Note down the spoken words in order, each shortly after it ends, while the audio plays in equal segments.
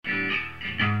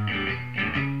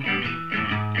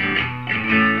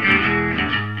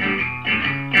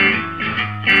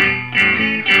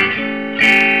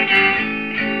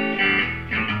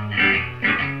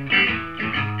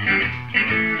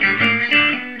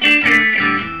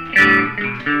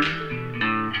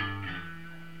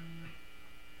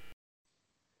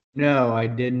No, I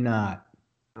did not.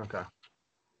 Okay.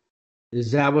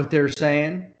 Is that what they're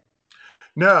saying?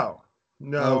 No,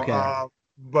 no. Okay.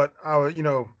 But I was,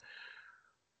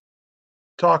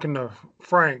 talking to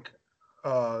Frank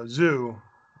Zoo,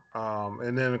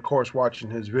 and then of course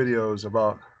watching his videos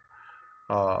about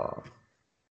uh,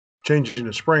 changing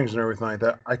the springs and everything like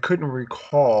that. I couldn't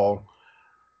recall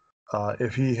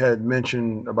if he had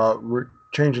mentioned about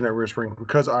changing that rear spring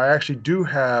because I actually do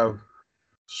have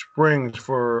springs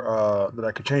for that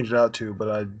I could change it out to, but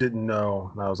I didn't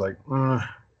know, and I was like, do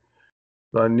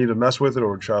I need to mess with it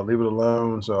or should I leave it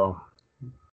alone? So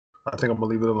I think I'm gonna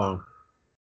leave it alone.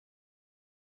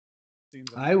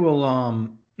 I will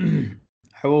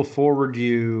I will forward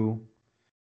you.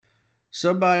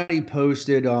 Somebody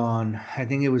posted on, I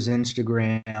think it was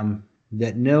Instagram,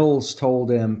 that Nils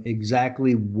told him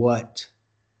exactly what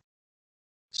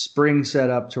spring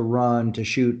setup to run to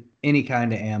shoot any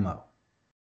kind of ammo.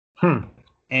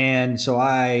 And so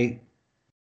I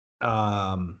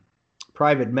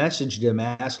private messaged him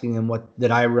asking him what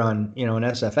did I run, an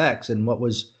SFX and what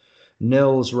was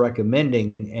Nils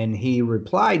recommending, and he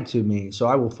replied to me. So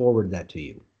I will forward that to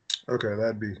you. Okay,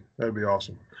 that'd be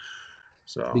awesome.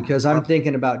 So because I'm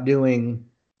thinking about doing,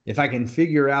 if I can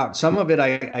figure out some of it,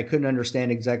 I couldn't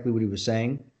understand exactly what he was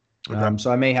saying. Okay.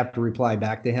 So I may have to reply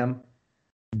back to him.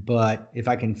 But if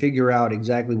I can figure out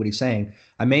exactly what he's saying,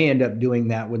 I may end up doing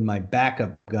that with my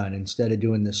backup gun instead of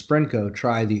doing the Sprinco.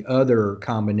 Try the other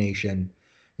combination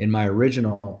in my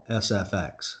original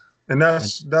SFX. And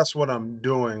that's what I'm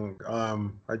doing.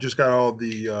 I just got all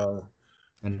the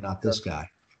and not this guy.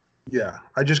 Yeah,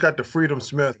 I just got the Freedom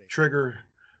Smith trigger,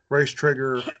 race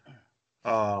trigger,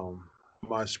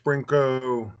 my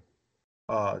Sprinco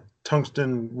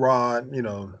tungsten rod,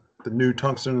 the new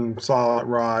tungsten solid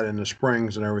rod and the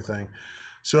springs and everything.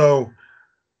 So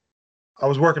I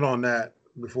was working on that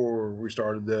before we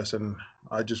started this, and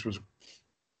I just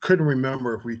couldn't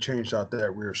remember if we changed out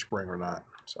that rear spring or not.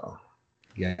 So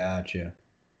gotcha.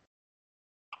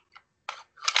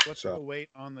 What's the weight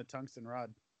on the tungsten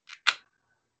rod?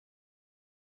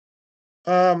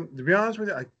 To be honest with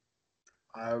you,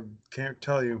 I can't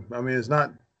tell you. I mean,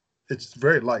 it's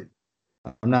very light.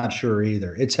 I'm not sure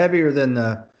either. It's heavier than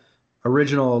the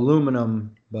original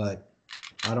aluminum, but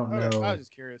I don't know. I was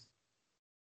just curious.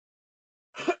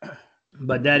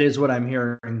 But that is what I'm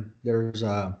hearing. There's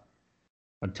a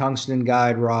tungsten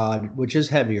guide rod, which is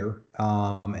heavier,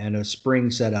 and a spring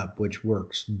setup, which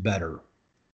works better.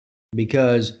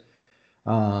 Because,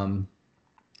 and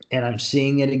I'm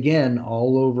seeing it again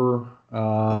all over,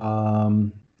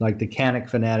 like the Canic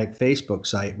Fanatic Facebook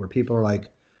site, where people are like,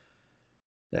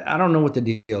 I don't know what the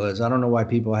deal is. I don't know why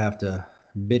people have to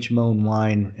bitch, moan,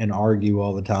 whine, and argue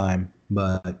all the time,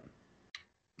 but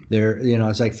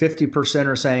it's like 50%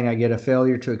 are saying I get a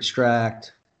failure to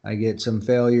extract. I get some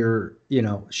failure,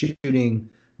 shooting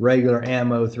regular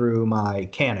ammo through my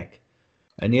Canic.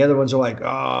 And the other ones are like,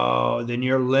 oh, then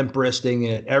you're limp wristing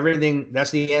it. Everything,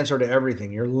 that's the answer to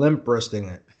everything. You're limp wristing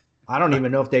it. I don't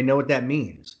even know if they know what that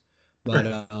means. But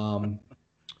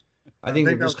I think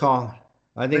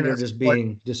they're just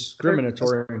being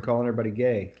discriminatory and calling everybody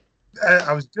gay.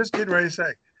 I was just getting ready to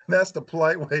say, that's the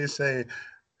polite way of saying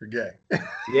you're gay.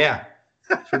 Yeah.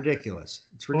 It's ridiculous.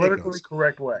 It's ridiculous. Politically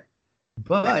correct way.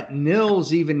 But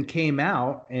Nils even came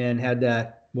out and had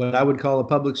that, what I would call a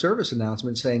public service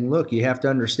announcement saying, look, you have to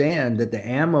understand that the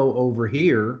ammo over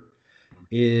here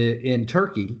in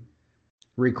Turkey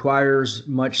requires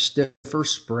much stiffer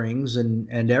springs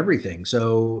and everything.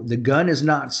 So the gun is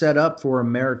not set up for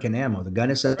American ammo. The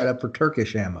gun is set up for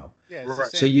Turkish ammo. Yeah,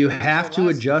 right. So you have to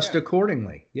adjust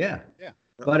accordingly. Yeah. Yeah.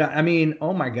 But I mean,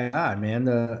 oh my God, man,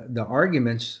 the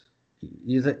arguments,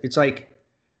 it's like,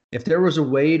 if there was a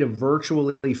way to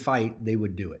virtually fight, they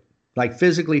would do it. Like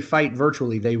physically fight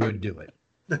virtually, they would do it.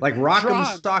 Like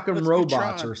Rock'em Sock'em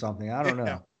Robots or something. I don't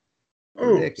know.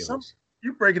 Ridiculous.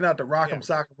 You breaking out the Rock'em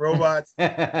Sock'em Robots?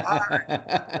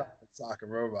 Sock'em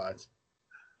Robots.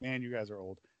 Man, you guys are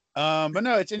old. But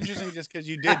no, it's interesting just because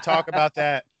you did talk about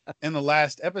that in the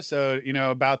last episode,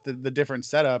 about the different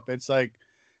setup. It's like,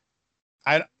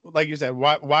 like you said,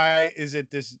 why is it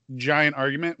this giant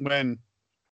argument when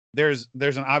there's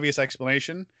an obvious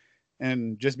explanation,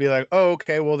 and just be like, oh,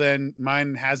 okay, well then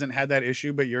mine hasn't had that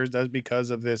issue, but yours does because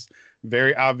of this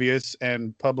very obvious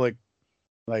and public,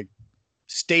 like,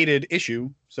 stated issue.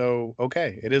 So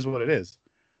okay, it is what it is.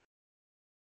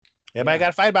 Everybody got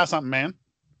to fight about something, man.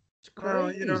 It's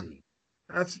crazy.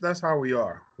 That's how we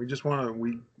are. We just want to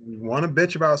we want to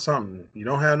bitch about something. If you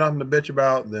don't have nothing to bitch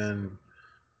about, then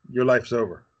your life's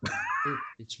over.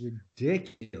 It's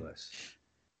ridiculous.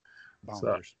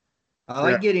 So, I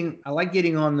like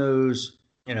getting on those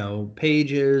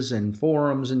pages and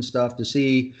forums and stuff to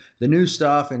see the new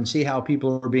stuff and see how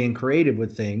people are being creative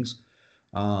with things.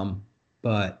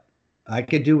 But I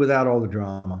could do without all the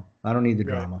drama. I don't need the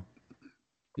drama.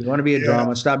 You want to be a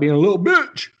drama, stop being a little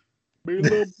bitch. Be a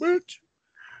little bitch.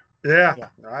 Yeah,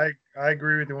 I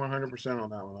agree with you 100% on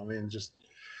that one. I mean, just,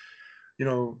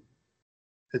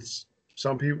 it's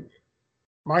some people,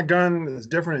 my gun is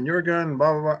different than your gun,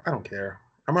 blah, blah, blah. I don't care.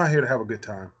 I'm out here to have a good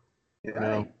time. You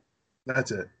know,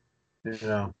 that's it.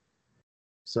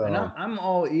 So and I'm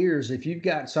all ears. If you've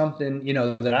got something,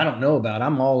 that I don't know about,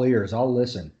 I'm all ears. I'll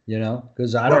listen,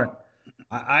 because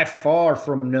I far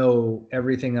from know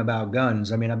everything about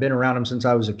guns. I mean, I've been around them since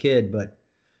I was a kid,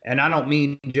 and I don't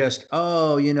mean just,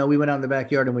 we went out in the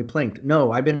backyard and we plinked.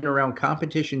 No, I've been around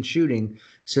competition shooting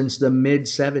since the mid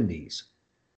 70s.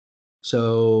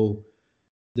 So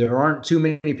there aren't too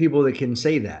many people that can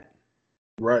say that.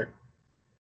 Right.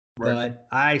 But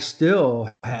I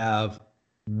still have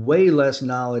way less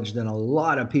knowledge than a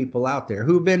lot of people out there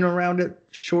who've been around it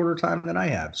shorter time than I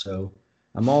have. So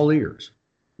I'm all ears.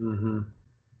 Mm-hmm.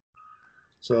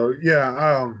 So,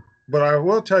 yeah. But I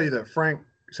will tell you that Frank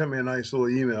sent me a nice little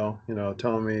email,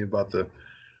 telling me about the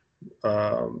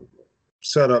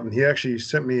setup. And he actually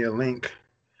sent me a link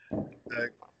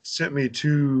that sent me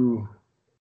to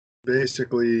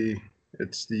basically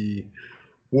it's the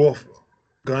Wolf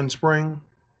Gun Spring.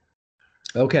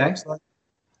 Okay.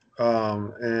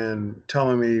 And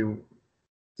telling me,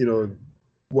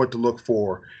 what to look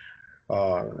for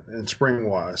and spring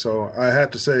wise. So I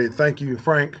have to say thank you,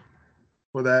 Frank,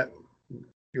 for that.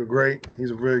 You're great.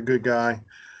 He's a very good guy.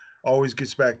 Always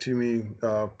gets back to me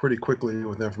pretty quickly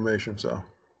with information. So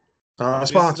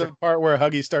This is the part where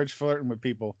Huggy starts flirting with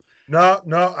people. No,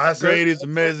 I said great. He's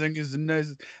amazing. He's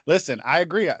nice. Listen, I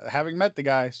agree. Having met the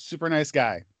guy, super nice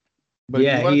guy. But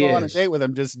if you want to go on a date with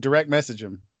him, just direct message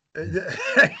him. That's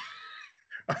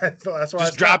why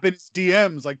just drop in his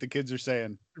DMs, like the kids are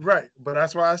saying. Right, but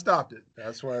that's why I stopped it.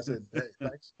 That's why I said, "Hey,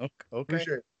 thanks, okay,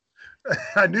 appreciate it."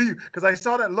 I knew you because I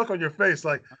saw that look on your face,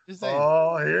 like,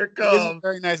 "Oh, here it comes." He's a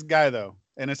very nice guy, though,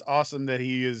 and it's awesome that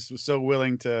he is so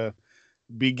willing to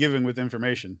be giving with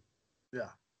information. Yeah.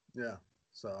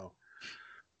 So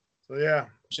yeah.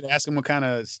 Should ask him what kind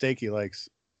of steak he likes.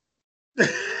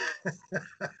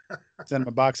 Send him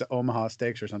a box of Omaha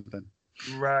steaks or something.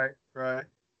 Right.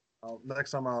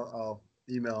 Next time I'll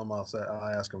email him. I'll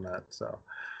ask him that. So,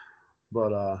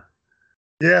 but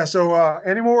yeah. So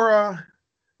any more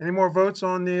votes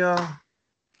on the?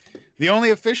 The only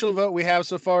official vote we have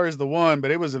so far is the one,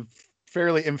 but it was a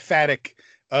fairly emphatic.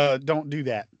 Don't do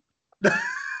that.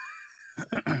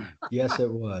 Yes,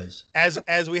 it was.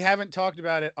 As we haven't talked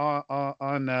about it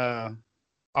on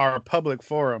our public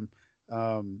forum,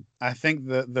 I think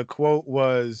the quote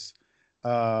was,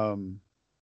 oh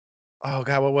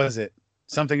God, what was it?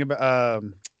 Something about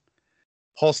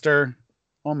holster.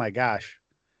 Oh my gosh.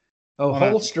 Oh,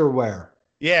 holster wear.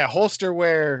 Yeah, holster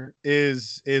wear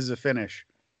is a finish.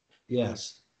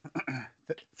 Yes.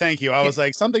 Thank you. I was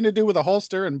like, something to do with a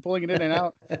holster and pulling it in and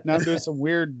out. Now I'm doing some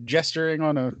weird gesturing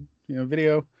on a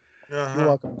video. Uh-huh. You're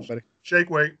welcome, buddy. Shake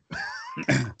weight.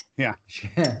 Yeah.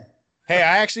 Hey,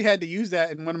 I actually had to use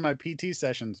that in one of my PT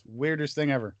sessions. Weirdest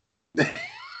thing ever.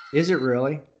 Is it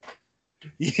really?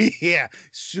 Yeah.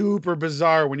 Super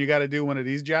bizarre when you got to do one of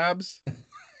these jobs.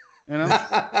 Seriously,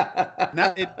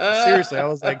 I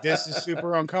was like, this is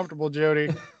super uncomfortable, Jody.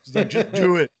 She's like, just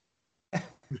do it.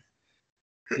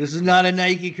 This is not a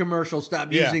Nike commercial.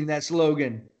 Stop using that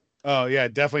slogan. Oh, yeah.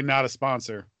 Definitely not a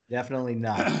sponsor. Definitely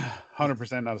not.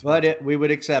 100% not a sponsor. But we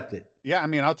would accept it. Yeah, I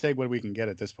mean, I'll take what we can get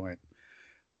at this point.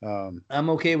 I'm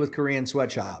okay with Korean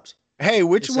sweatshops. Hey,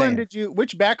 which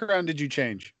background did you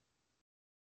change?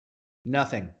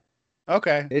 Nothing.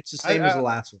 Okay. It's the same as the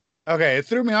last one. Okay, it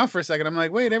threw me off for a second. I'm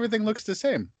like, wait, everything looks the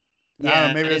same.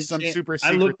 Yeah, maybe it's some super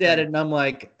secret I looked at thing. it and I'm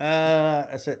like,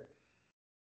 I said,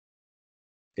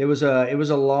 it was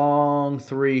a long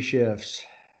 3 shifts.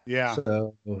 Yeah.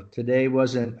 So today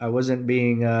I wasn't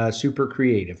being super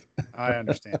creative. I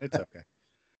understand. It's okay.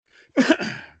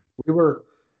 We were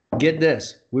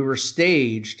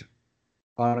staged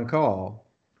on a call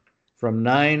from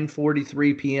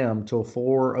 9:43 p.m. till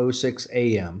 4:06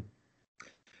 a.m.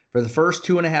 For the first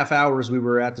 2.5 hours, we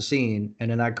were at the scene, and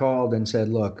then I called and said,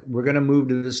 look, we're going to move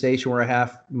to the station. We're a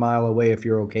half mile away if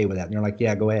you're okay with that. And they're like,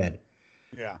 yeah, go ahead.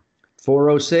 Yeah.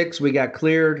 4:06, we got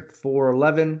cleared.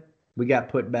 4:11, we got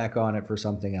put back on it for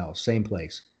something else. Same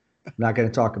place. I'm not going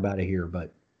to talk about it here,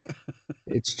 but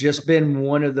it's just been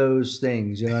one of those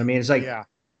things. You know what I mean? It's like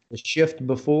the shift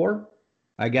before,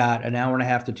 I got an hour and a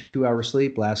half to 2 hours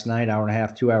sleep. Last night, hour and a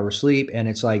half, 2 hours sleep. And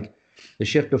it's like The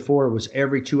shift before, it was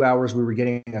every 2 hours we were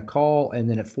getting a call, and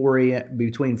then at 4 a.m.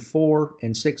 between 4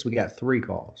 and 6 we got 3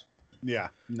 calls. Yeah,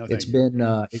 no, It's thank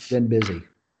you. it's been busy.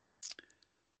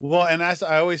 Well, and I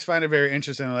always find it very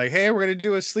interesting. Like, hey, we're gonna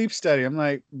do a sleep study. I'm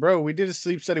like, bro, we did a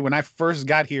sleep study when I first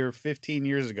got here 15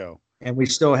 years ago, And we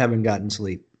still haven't gotten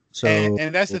sleep.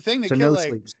 and that's the thing that so kill no like.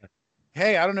 sleep.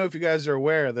 Hey, I don't know if you guys are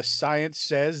aware. The science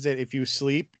says that if you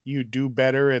sleep, you do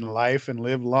better in life and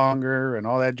live longer and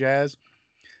all that jazz.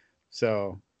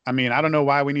 So, I mean, I don't know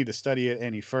why we need to study it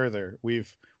any further.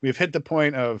 We've hit the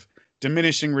point of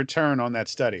diminishing return on that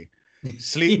study.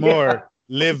 Sleep Yeah. more,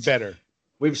 live better.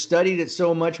 We've studied it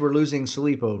so much we're losing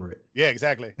sleep over it. Yeah,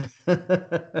 exactly.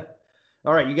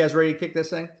 All right, you guys ready to kick this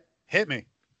thing? Hit me.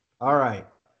 All right.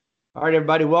 All right,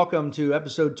 everybody, welcome to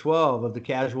episode 12 of the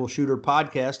Casual Shooter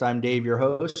Podcast. I'm Dave, your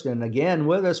host, and again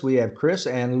with us we have Chris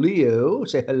and Leo.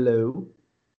 Say hello.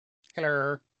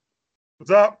 Hello.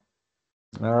 What's up?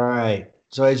 All right.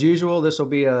 So as usual, this will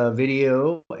be a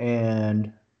video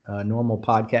and a normal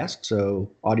podcast, so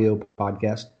audio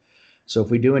podcast. So if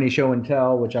we do any show and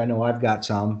tell, which I know I've got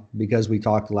some because we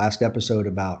talked last episode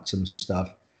about some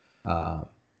stuff,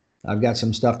 I've got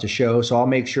some stuff to show. So I'll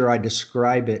make sure I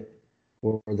describe it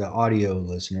for the audio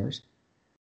listeners.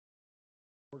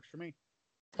 Works for me.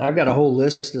 I've got a whole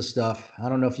list of stuff. I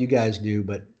don't know if you guys do,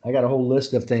 but I got a whole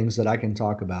list of things that I can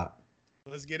talk about.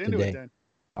 Let's get into today. it then.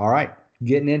 All right,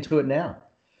 getting into it now.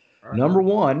 All right. Number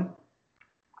one,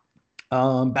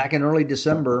 back in early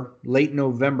December, late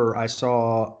November, I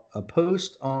saw a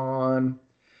post on,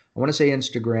 I want to say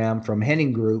Instagram, from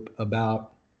Henning Group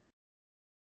about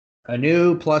a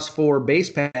new +4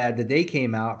 base pad that they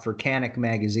came out for Canik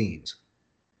magazines.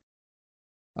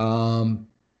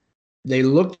 They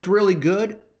looked really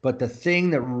good, but the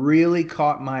thing that really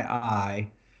caught my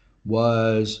eye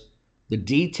was the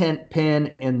detent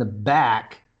pin in the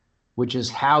back, which is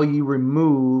how you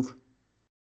remove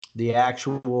the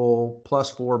actual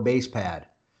 +4 base pad.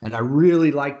 And I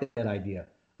really like that idea.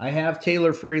 I have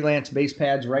Taylor Freelance base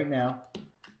pads right now.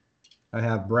 I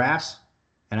have brass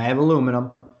and I have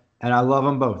aluminum, and I love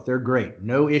them both. They're great.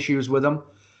 No issues with them,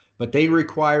 but they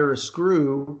require a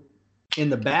screw in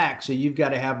the back, so you've got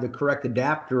to have the correct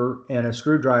adapter and a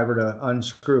screwdriver to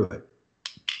unscrew it.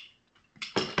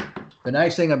 The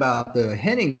nice thing about the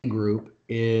Henning Group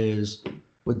is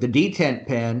with the detent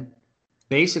pin,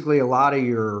 basically a lot of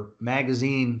your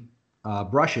magazine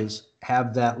brushes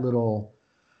have that little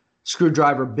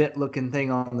screwdriver bit looking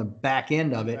thing on the back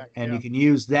end of it, and you can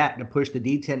use that to push the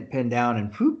detent pin down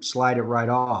and whoop, slide it right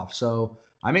off. So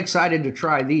I'm excited to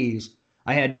try these.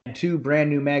 I had 2 brand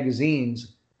new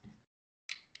magazines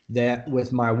that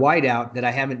with my whiteout that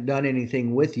I haven't done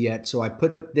anything with yet, so I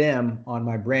put them on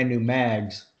my brand new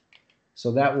mags.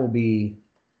 So that will be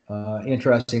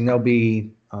interesting. They'll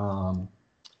be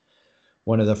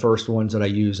one of the first ones that I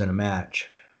use in a match.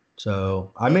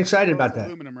 So I'm excited about that.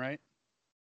 Aluminum, right?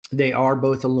 They are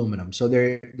both aluminum. So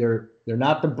they're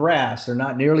not the brass. They're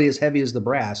not nearly as heavy as the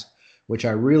brass, which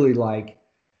I really like.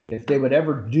 If they would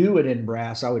ever do it in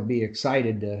brass, I would be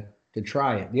excited to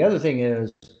try it. The other thing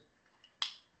is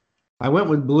I went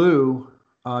with blue.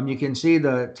 You can see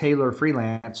the Taylor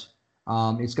Freelance.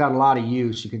 It's got a lot of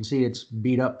use. You can see it's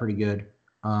beat up pretty good.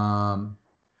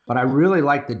 But I really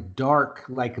like the dark,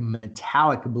 like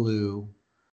metallic blue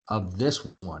of this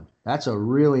one. That's a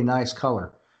really nice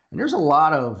color. And there's a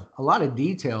lot of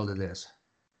detail to this.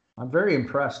 I'm very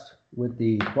impressed with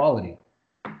the quality.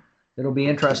 It'll be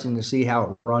interesting to see how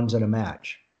it runs in a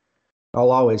match.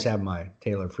 I'll always have my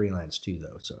Taylor Freelance too,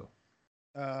 though. So,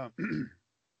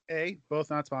 A, both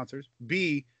not sponsors.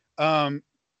 B, I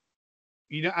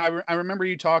remember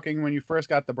you talking when you first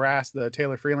got the brass, the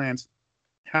Taylor Freelance,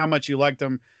 how much you liked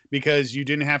them because you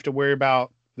didn't have to worry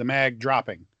about the mag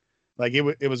dropping, like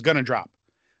it was gonna drop.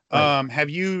 Right. Have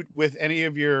you, with any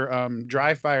of your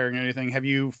dry firing and anything, have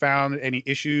you found any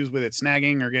issues with it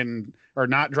snagging or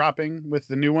not dropping with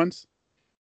the new ones?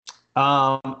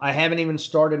 I haven't even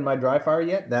started my dry fire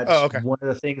yet. That's one of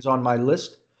the things on my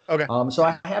list. Okay. So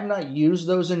I have not used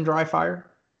those in dry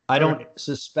fire. I don't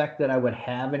suspect that I would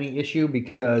have any issue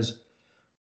because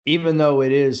even though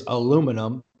it is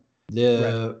aluminum,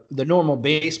 the normal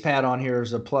base pad on here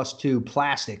is a +2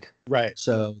 plastic. Right.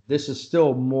 So this is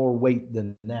still more weight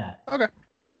than that. Okay.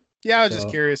 Yeah, I was just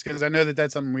curious because I know that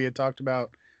that's something we had talked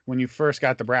about when you first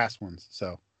got the brass ones.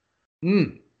 So.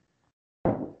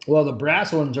 Well, the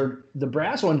brass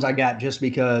ones I got just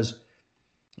because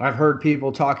I've heard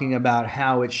people talking about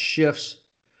how it shifts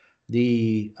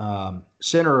the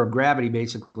center of gravity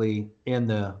basically in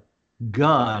the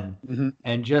gun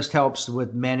and just helps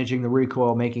with managing the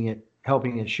recoil,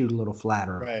 helping it shoot a little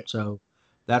flatter. Right. So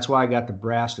That's why I got the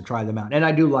brass to try them out. And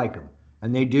I do like them.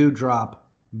 And they do drop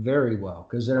very well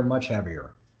because they're much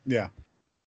heavier. Yeah.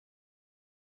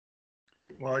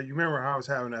 Well, you remember how I was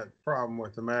having that problem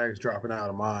with the mags dropping out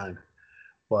of mine,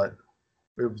 but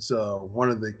it was one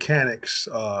of the Canics,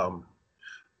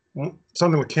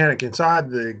 something with Canic inside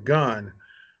the gun.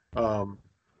 And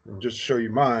just to show you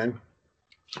my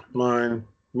gun,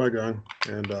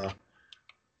 and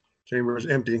chamber is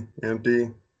empty,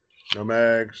 no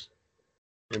mags,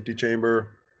 empty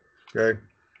chamber. Okay.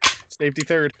 Safety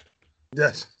third.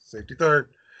 Yes, safety third.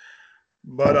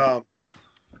 But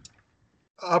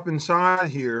up inside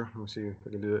here, let me see if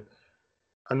I can do it.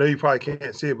 I know you probably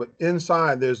can't see it, but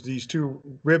inside there's these two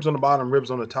ribs on the bottom,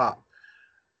 ribs on the top.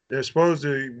 They're supposed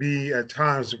to be at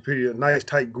times a nice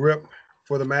tight grip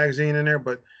for the magazine in there,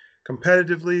 but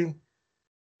competitively,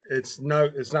 it's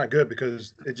not good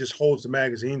because it just holds the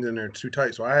magazines in there too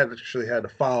tight. So I actually had to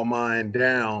file mine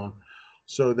down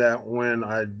so that when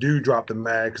I do drop the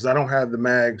mag, because I don't have the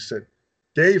mags that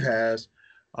Dave has,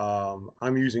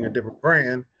 I'm using a different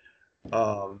brand.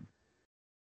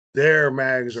 Their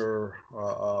mags are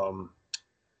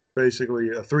basically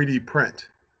a 3D print,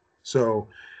 so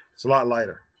it's a lot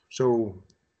lighter. So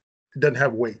it doesn't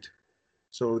have weight.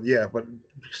 So yeah, but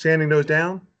sanding those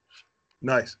down,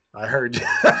 nice. I heard you.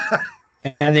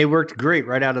 And they worked great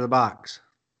right out of the box.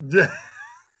 Yeah.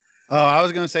 Oh, I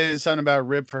was gonna say something about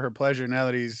Rip for her pleasure now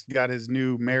that he's got his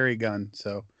new Mary gun.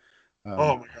 So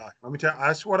Oh my God. Let me tell you,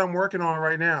 that's what I'm working on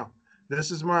right now. This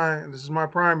is my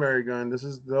primary gun. This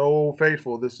is the Old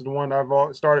Faithful. This is the one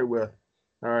I've started with.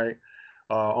 All right.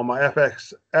 On my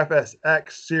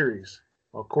FSX series.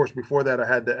 Of course, before that I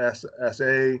had the SA,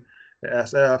 the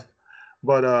SF,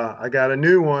 but I got a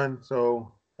new one.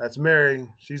 So that's Mary.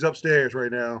 She's upstairs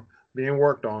right now being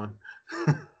worked on.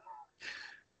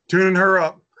 Tuning her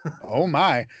up. oh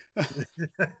my. I'm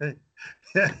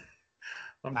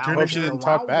I tuning hope she didn't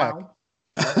talk back.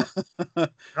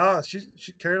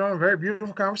 She carried on a very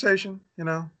beautiful conversation,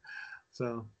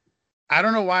 So I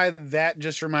don't know why that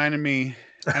just reminded me,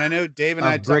 and I know Dave and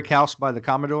I Brick House by the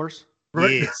Commodores.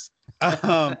 Yes.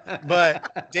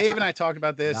 But Dave and I talked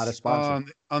about this Not a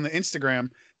sponsor. on the Instagram.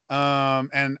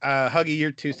 And Huggy,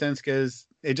 your 2 cents, because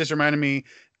it just reminded me.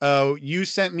 You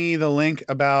sent me the link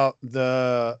about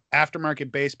the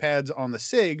aftermarket base pads on the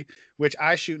SIG, which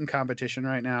I shoot in competition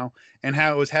right now, and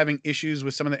how it was having issues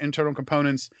with some of the internal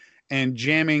components and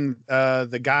jamming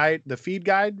the feed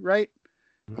guide, right?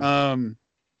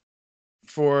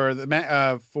 For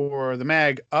the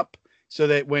mag up, so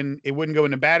that when it wouldn't go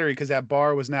into battery because that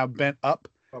bar was now bent up.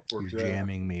 upwards. You're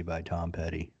Jamming Me by Tom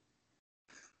Petty.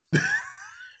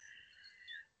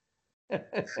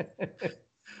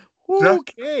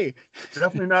 Okay.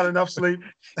 Definitely not enough sleep.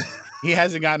 He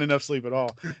hasn't gotten enough sleep at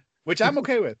all, which I'm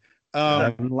okay with.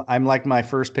 I'm like my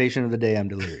first patient of the day. I'm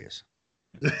delirious.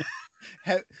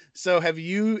 So have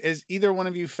you, is either one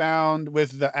of you found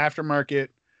with the aftermarket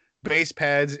base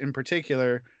pads in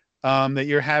particular, that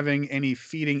you're having any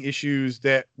feeding issues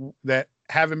that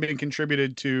haven't been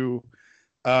contributed to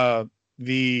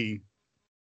the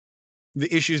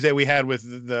issues that we had with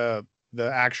the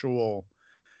actual,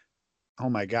 oh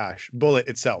my gosh, bullet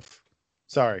itself?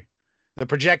 Sorry, the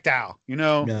projectile,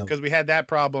 because we had that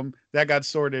problem that got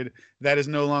sorted. That is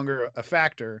no longer a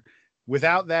factor.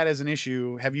 Without that as an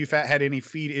issue, have you had any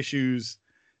feed issues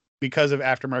because of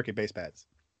aftermarket base pads?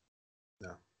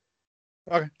 No.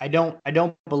 Okay. I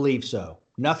don't believe so.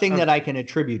 Nothing that I can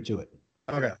attribute to it.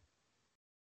 Okay.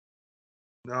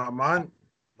 No, mine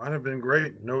have been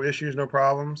great. No issues, no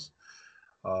problems.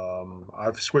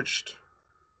 I've switched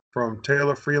from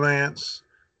Taylor Freelance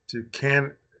to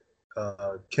Cane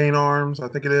Arms, I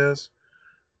think it is.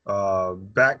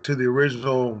 Back to the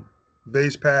original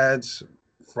base pads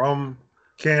from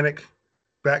Canic,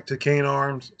 back to Cane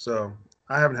Arms. So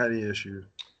I haven't had any issues.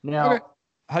 Now, Okay.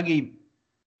 Huggy,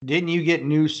 didn't you get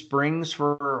new springs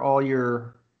for all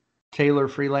your Taylor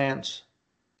Freelance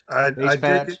base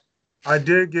pads? I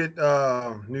did get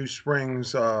new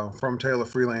springs from Taylor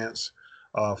Freelance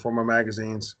for my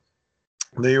magazines.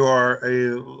 They are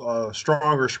a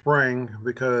stronger spring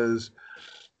because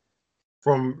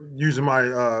from using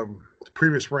my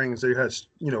previous springs, they had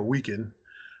weakened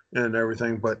and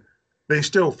everything, but they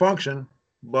still function.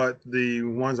 But the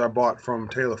ones I bought from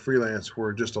Taylor Freelance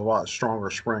were just a lot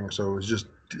stronger springs, so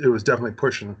it was definitely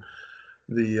pushing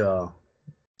the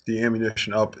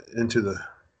ammunition up into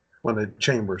one of the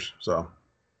chambers. So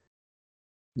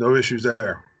no issues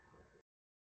there.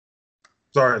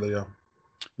 Sorry, Leo.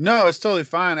 No, it's totally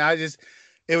fine.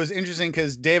 It was interesting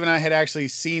because Dave and I had actually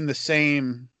seen the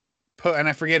same, and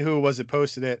I forget who it was that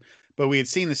posted it, but we had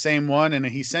seen the same one, and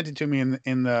he sent it to me in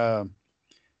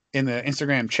in the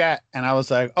Instagram chat, and I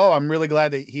was like, oh, I'm really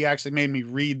glad that he actually made me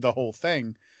read the whole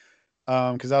thing.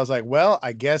 Because I was like, well,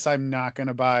 I guess I'm not going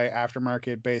to buy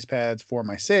aftermarket base pads for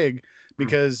my SIG,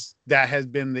 because that has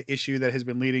been the issue that has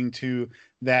been leading to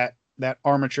that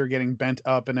armature getting bent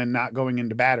up and then not going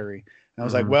into battery. And I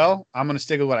was like, well, I'm going to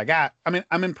stick with what I got. I mean,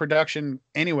 I'm in production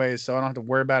anyways, so I don't have to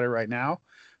worry about it right now.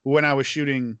 But when I was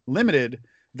shooting limited,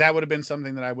 that would have been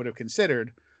something that I would have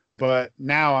considered. But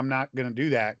now I'm not going to do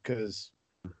that because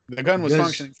the gun was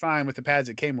functioning fine with the pads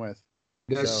it came with.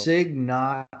 Does SIG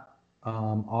not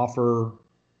offer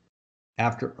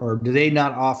or do they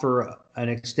not offer an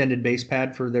extended base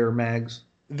pad for their mags?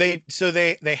 They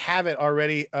have it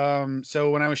already. So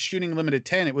when I was shooting limited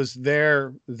 10, it was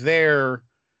their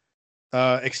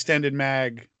extended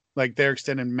mag, like their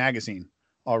extended magazine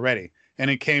already, and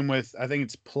it came with, I think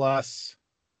it's plus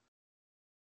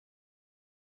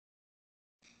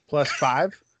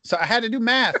 5. So I had to do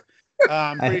math.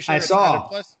 I'm pretty sure I saw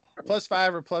plus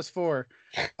 5 or plus 4.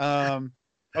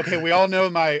 Okay, we all know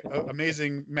my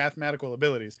amazing mathematical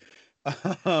abilities.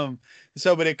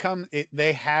 So, but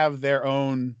they have their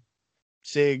own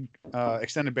SIG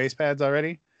extended base pads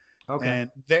already. Okay.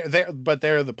 And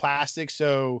they're the plastic,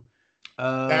 so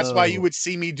that's why you would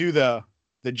see me do the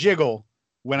jiggle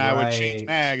when I would change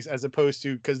mags, as opposed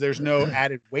to, because there's no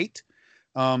added weight.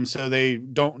 So they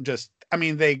don't just, I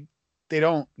mean, they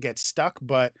don't get stuck,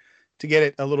 but to get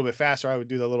it a little bit faster, I would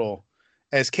do the little,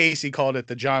 as Casey called it,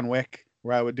 the John Wick,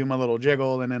 where I would do my little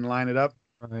jiggle and then line it up.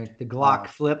 Right. The Glock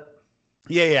flip.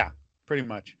 Yeah, pretty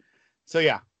much. So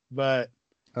yeah, but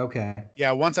okay.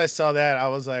 Yeah, once I saw that, I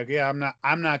was like, yeah,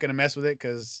 I'm not gonna mess with it,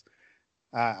 because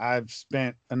I've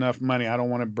spent enough money. I don't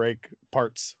want to break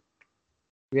parts.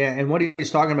 Yeah, and what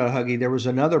he's talking about, Huggy, there was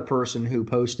another person who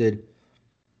posted,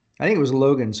 I think it was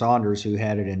Logan Saunders who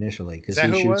had it initially, because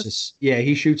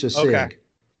he shoots a SIG. Okay.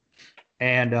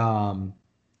 And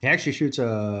he actually shoots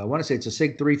I want to say it's a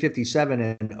SIG 357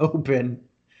 and open.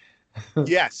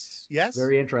 Yes.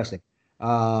 Very interesting.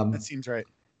 That seems right.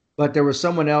 But there was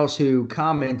someone else who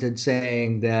commented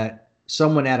saying that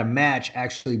someone at a match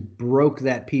actually broke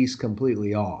that piece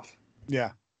completely off.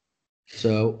 Yeah.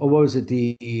 So what was it?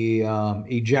 The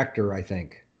ejector, I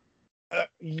think.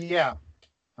 Yeah.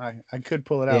 I could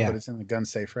pull it out, but it's in the gun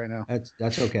safe right now.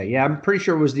 That's okay. Yeah, I'm pretty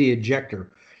sure it was the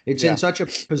ejector. It's in such a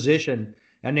position,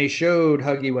 and they showed,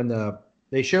 Huggy, when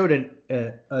they showed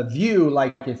a view,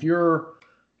 like if you're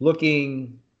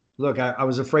looking. Look, I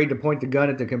was afraid to point the gun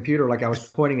at the computer like I was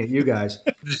pointing at you guys.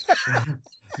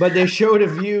 But they showed a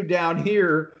view down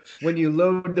here when you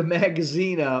load the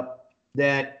magazine up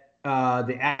that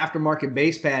the aftermarket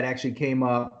base pad actually came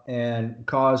up and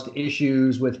caused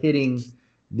issues with hitting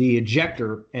the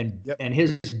ejector, and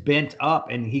his bent up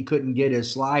and he couldn't get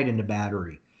his slide into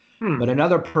battery. But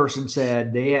another person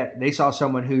said they saw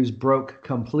someone who's broke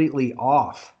completely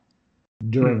off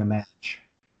during a match.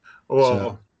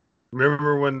 Well,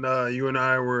 remember when you and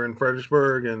I were in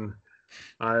Fredericksburg and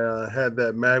I had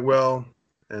that Magwell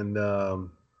and I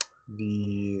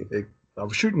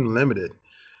was shooting limited.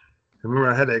 Remember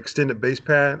I had an extended base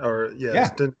pad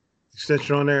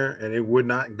extension on there, and it would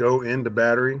not go into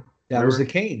battery. That was the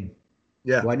cane.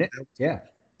 Yeah. Wasn't it? Yeah.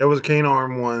 That was a cane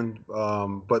arm one,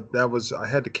 but I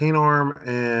had the cane arm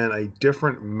and a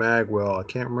different Magwell. I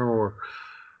can't remember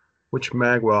which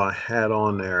Magwell I had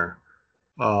on there.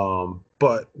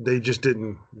 But they just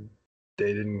didn't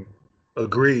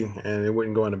agree, and it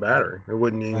wouldn't go in the battery. It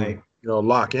wouldn't even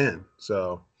lock in.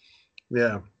 So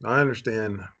yeah, I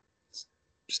understand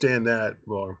that.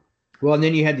 Well, and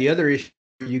then you had the other issue.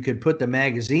 You could put the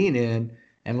magazine in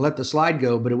and let the slide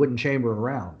go, but it wouldn't chamber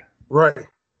around. Right.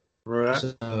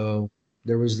 So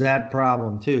there was that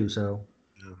problem too. So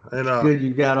and good,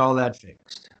 you got all that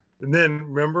fixed. And then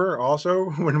remember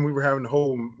also when we were having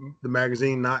the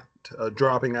magazine not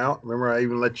dropping out. Remember, I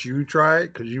even let you try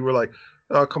it because you were like,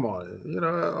 "Oh, come on,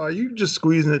 are you just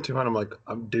squeezing it too hard?" I'm like,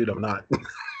 "Dude, I'm not."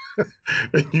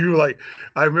 And you were like,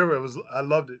 I remember I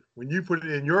loved it when you put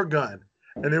it in your gun,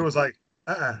 and it was like,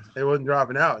 it wasn't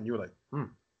dropping out, and you were like,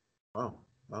 oh,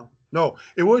 well, no,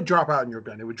 it would drop out in your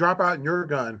gun. It would drop out in your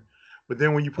gun, but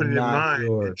then when you put it in mine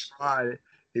and tried it,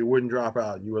 it wouldn't drop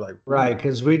out. You were like, right,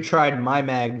 because we tried my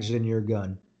mags in your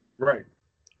gun. Right.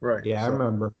 Yeah, I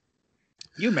remember.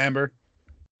 You remember?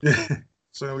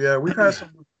 So yeah, we've had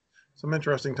some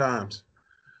interesting times.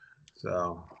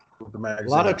 So with the magazine,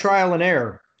 a lot of trial and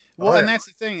error. Well, and that's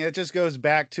the thing. It just goes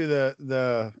back to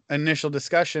the initial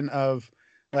discussion of,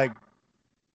 like,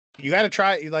 you got to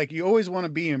try. Like, you always want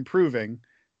to be improving,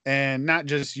 and not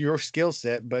just your skill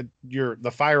set, but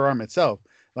the firearm itself.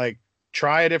 Like,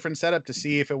 try a different setup to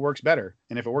see if it works better,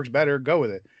 and if it works better, go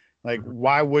with it. Like,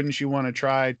 why wouldn't you want to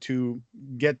try to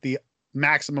get the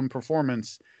maximum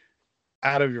performance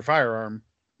out of your firearm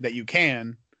that you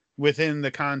can within the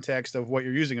context of what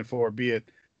you're using it for, be it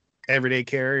everyday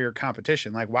carry or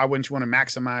competition? Like, why wouldn't you want to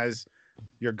maximize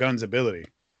your gun's ability?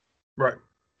 Right.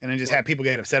 And then just have people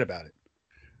get upset about it.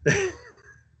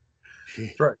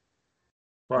 That's right.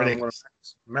 Well, I'm going Ridiculous.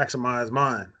 to maximize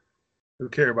mine. Who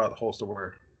care about the holster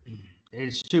wear?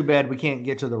 It's too bad we can't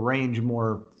get to the range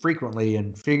more frequently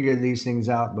and figure these things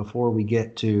out before we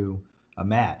get to a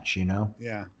match, you know?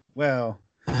 Yeah. Well,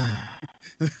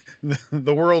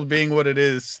 the world being what it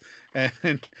is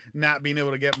and not being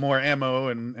able to get more ammo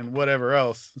and whatever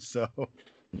else. So,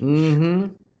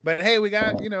 Mm-hmm. but hey, we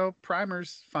got,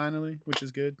 primers finally, which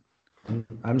is good.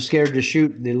 I'm scared to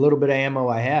shoot the little bit of ammo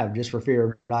I have just for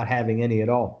fear of not having any at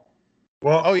all.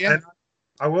 Well, Oh, yeah. and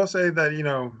I will say that,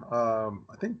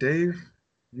 I think Dave,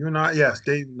 Dave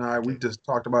and I, we just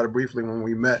talked about it briefly when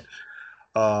we met,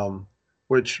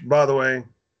 which, by the way,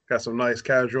 got some nice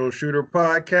casual shooter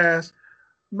podcast.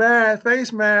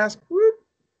 Face mask. Whoop.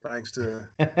 Thanks to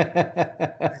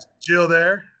Jill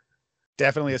there.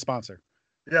 Definitely a sponsor.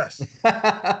 Yes.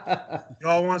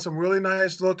 Y'all want some really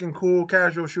nice looking, cool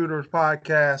casual shooters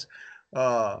podcast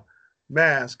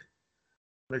mask.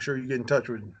 Make sure you get in touch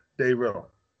with Dave Riddle.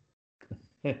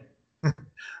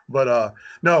 But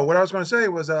no, what I was going to say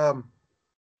was I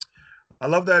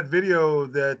love that video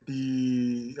that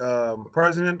the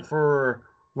president for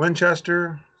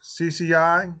Winchester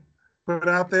CCI put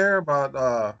out there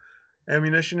about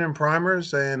ammunition and primers,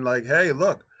 saying like, hey,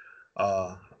 look,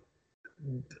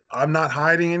 I'm not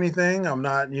hiding anything. I'm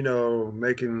not,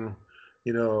 making,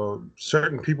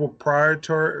 certain people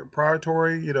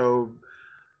prioritory,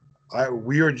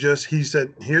 we are just, he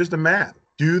said, here's the math.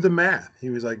 Do the math. He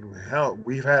was like, hell,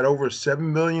 we've had over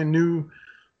 7 million new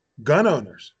gun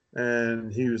owners.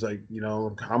 And he was like,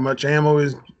 how much ammo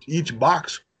is each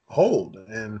box hold?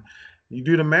 And you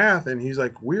do the math, and he's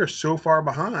like, we are so far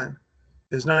behind.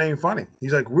 It's not even funny.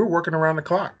 He's like, we're working around the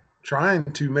clock trying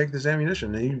to make this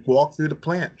ammunition. And he walked through the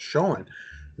plant showing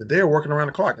that they are working around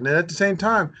the clock. And then at the same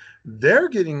time, their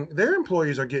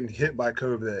employees are getting hit by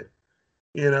COVID,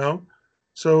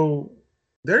 so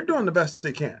they're doing the best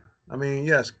they can. I mean,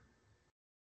 yes,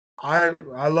 I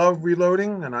love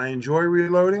reloading and I enjoy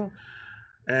reloading,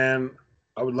 and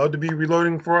I would love to be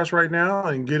reloading for us right now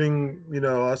and getting,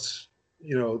 us,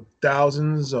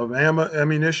 thousands of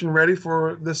ammunition ready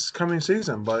for this coming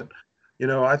season. But,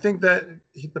 I think that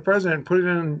the president put it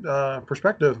in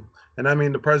perspective, and I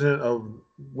mean the president of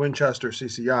Winchester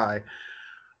CCI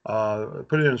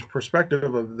put it in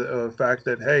perspective of the fact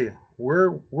that, hey,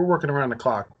 we're working around the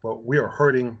clock, but we are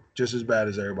hurting just as bad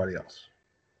as everybody else.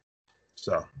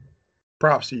 So,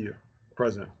 props to you,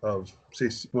 president of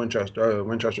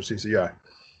Winchester CCI.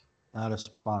 Not a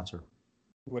sponsor.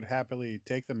 Would happily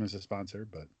take them as a sponsor,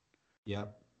 but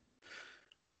Yep.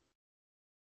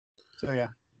 so yeah.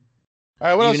 All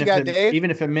right, what else you got, Dave?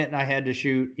 Even if it meant I had to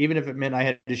shoot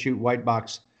white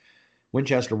box,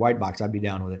 Winchester white box, I'd be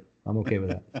down with it. I'm okay with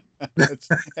that.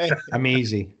 Hey, I'm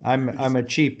easy. I'm a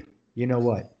cheap. You know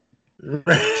what?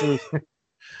 it's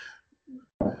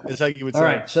like you would say. All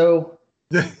right, so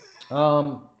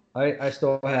I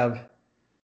still have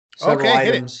several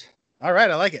items. All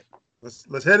right, I like it.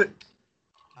 Let's hit it.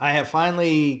 I have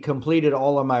finally completed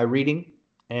all of my reading,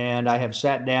 and I have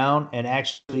sat down and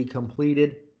actually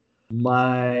completed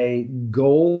my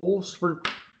goals for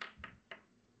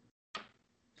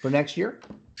next year.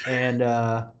 And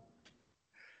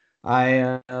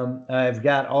I've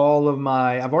got all of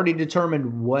I've already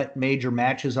determined what major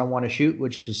matches I want to shoot,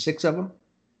 which is 6 of them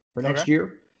for next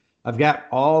year. I've got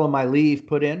all of my leave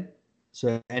put in,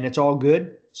 and it's all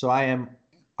good. So I've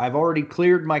already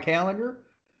cleared my calendar.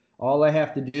 All I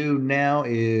have to do now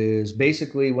is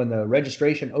basically, when the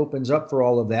registration opens up for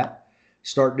all of that,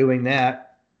 start doing that.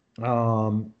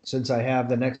 Since I have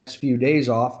the next few days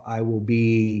off, I will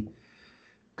be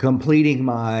completing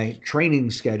my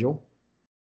training schedule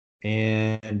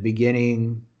and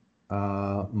beginning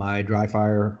my dry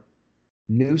fire,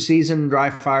 new season dry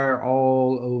fire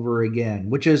all over again,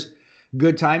 which is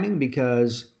good timing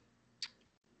because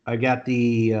I got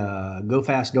the Go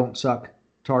Fast, Don't Suck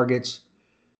targets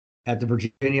at the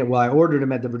Virginia. Well, I ordered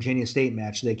them at the Virginia State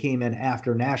match. They came in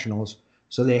after Nationals,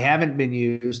 so they haven't been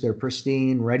used. They're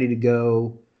pristine, ready to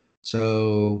go.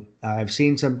 So I've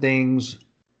seen some things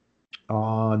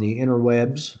on the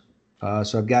interwebs.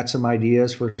 So I've got some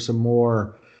ideas for some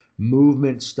more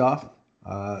movement stuff.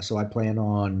 So I plan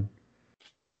on,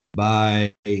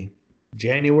 by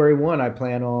January 1, I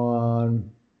plan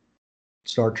on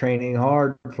start training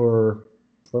hard for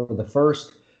the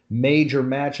first major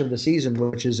match of the season,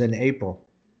 which is in April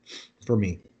for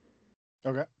me.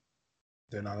 Okay.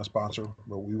 They're not a sponsor,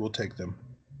 but we will take them.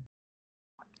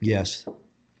 Yes.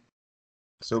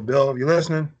 So, Bill, if you're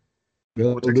listening,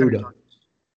 Go we'll take some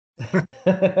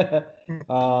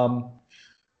Luda.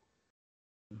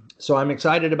 So I'm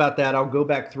excited about that. I'll go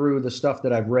back through the stuff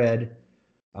that I've read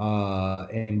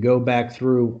and go back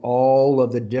through all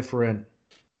of the different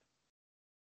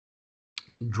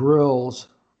drills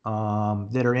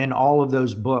that are in all of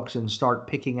those books and start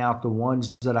picking out the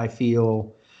ones that I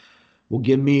feel will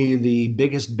give me the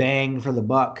biggest bang for the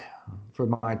buck for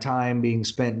my time being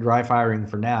spent dry firing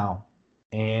for now.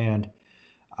 And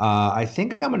I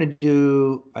think I'm going to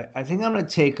do, I think I'm going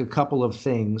to take a couple of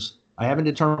things. I haven't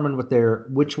determined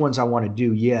which ones I want to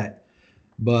do yet,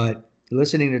 but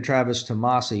listening to Travis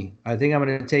Tomasi, I think I'm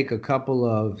going to take a couple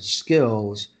of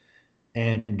skills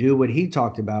and do what he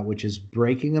talked about, which is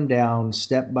breaking them down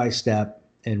step by step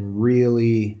and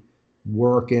really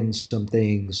working some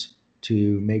things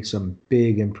to make some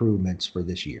big improvements for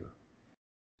this year.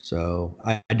 So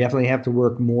I definitely have to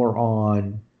work more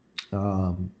on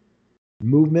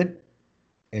movement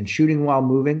and shooting while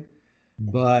moving.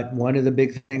 But one of the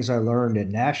big things I learned at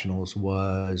Nationals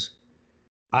was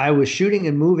I was shooting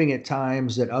and moving at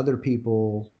times that other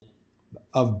people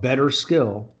of better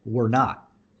skill were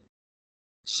not.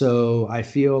 So I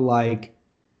feel like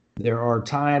there are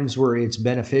times where it's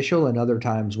beneficial and other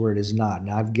times where it is not.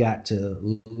 And I've got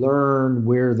to learn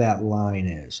where that line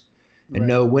is and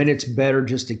know when it's better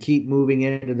just to keep moving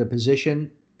into the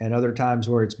position and other times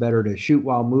where it's better to shoot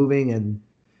while moving and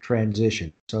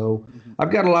transition. So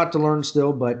I've got a lot to learn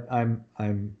still, but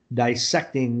I'm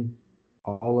dissecting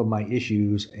all of my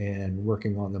issues and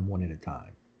working on them one at a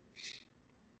time.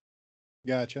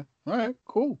 Gotcha. All right,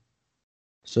 cool.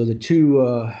 So the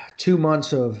 2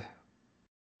 months of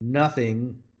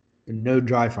nothing, no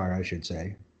dry fire, I should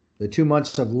say. The 2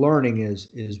 months of learning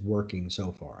is working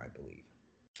so far, I believe.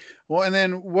 Well, and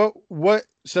then what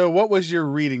was your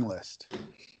reading list?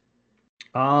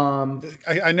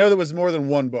 I know there was more than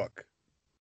one book.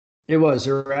 There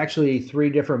were actually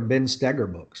 3 different Ben Steger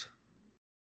books.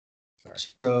 Sorry.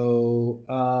 So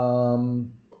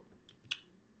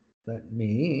let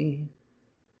me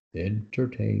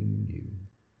entertain you.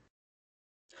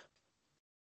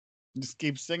 Just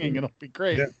keep singing, it'll be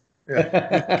great. Yeah.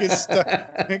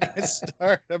 You can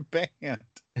start a band.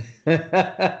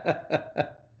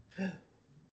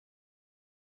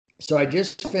 So I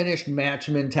just finished Match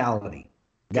Mentality.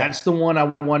 That's the one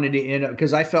I wanted to end up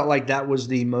because I felt like that was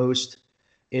the most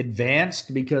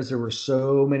advanced because there were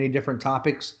so many different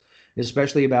topics,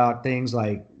 especially about things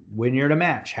like when you're in a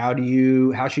match, how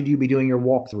should you be doing your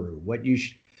walkthrough?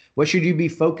 What should you be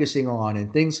focusing on,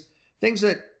 and things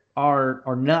that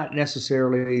are not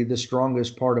necessarily the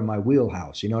strongest part of my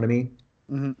wheelhouse. You know what I mean?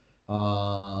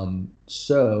 Mm-hmm.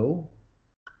 So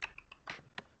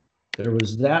there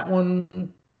was that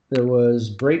one. There was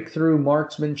Breakthrough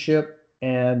Marksmanship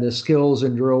and the Skills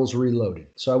and Drills Reloaded.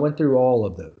 So I went through all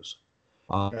of those.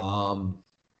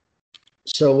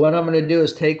 So what I'm going to do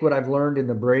is take what I've learned in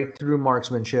the Breakthrough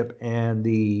Marksmanship and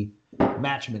the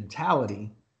Match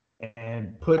Mentality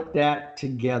and put that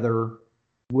together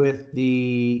with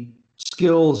the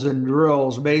skills and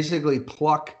drills, basically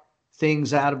pluck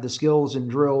things out of the skills and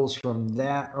drills from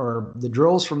that, or the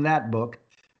drills from that book,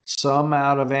 some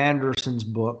out of Anderson's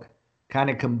book, kind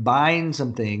of combine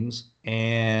some things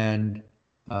and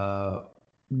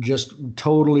just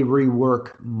totally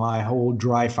rework my whole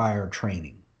dry fire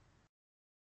training.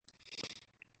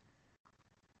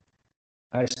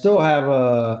 I still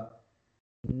have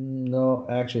no,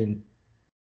 actually,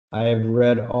 I have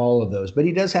read all of those, but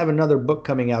he does have another book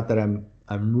coming out that I'm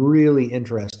really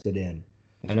interested in.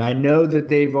 And I know that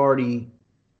they've already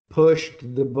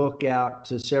pushed the book out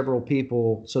to several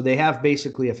people. So they have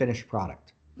basically a finished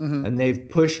product. Mm-hmm. And they've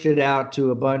pushed it out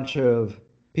to a bunch of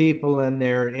people in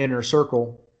their inner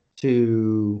circle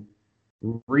to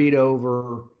read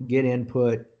over, get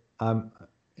input,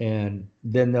 and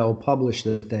then they'll publish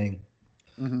the thing.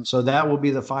 Mm-hmm. So that will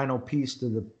be the final piece to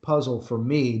the puzzle for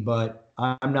me, but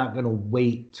I'm not going to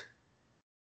wait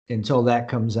until that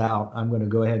comes out. I'm going to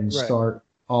go ahead and start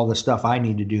all the stuff I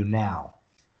need to do now.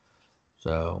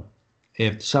 So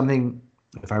if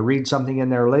I read something in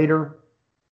there later,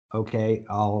 okay,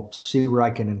 I'll see where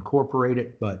I can incorporate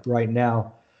it. But right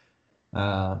now,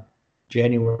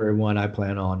 January 1, I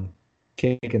plan on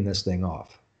kicking this thing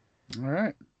off. All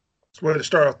right. It's way to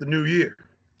start off the new year.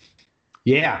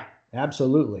 Yeah,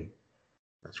 absolutely.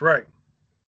 That's right.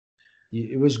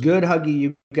 It was good, Huggy.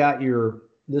 You got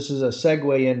this is a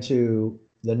segue into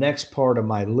the next part of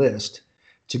my list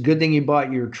It's a good thing you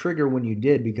bought your trigger when you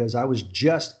did, because I was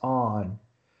just on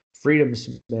Freedom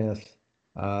Smith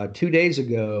 2 days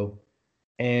ago,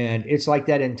 and it's like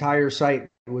that entire site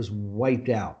was wiped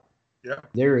out. Yeah.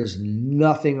 There is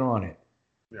nothing on it.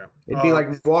 Yeah. It'd be like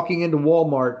walking into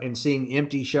Walmart and seeing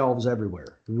empty shelves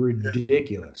everywhere.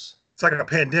 Ridiculous. It's like a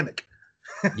pandemic.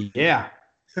 Yeah.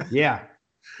 Yeah.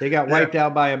 They got wiped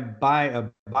out by a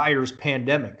buyer's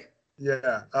pandemic.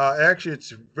 Yeah. Actually,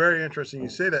 it's very interesting you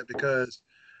say that, because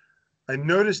I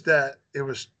noticed that it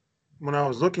was when I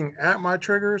was looking at my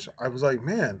triggers, I was like,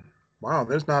 man, wow,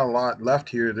 there's not a lot left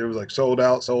here. There was like sold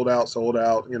out,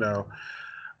 you know.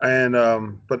 And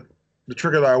but the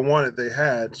trigger that I wanted, they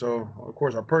had. So of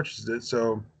course I purchased it.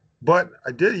 So, but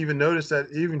I did even notice that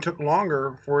it even took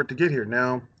longer for it to get here.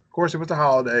 Now, of course, it was the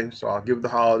holiday, so I'll give the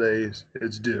holidays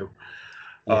its due.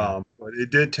 Yeah. But it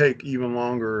did take even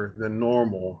longer than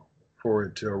normal for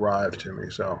it to arrive to me.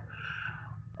 So,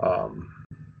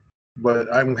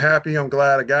 but I'm happy. I'm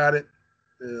glad I got it.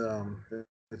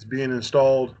 It's being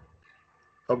installed.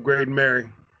 Upgrade Mary.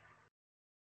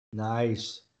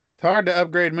 Nice. It's hard to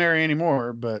upgrade Mary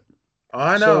anymore, but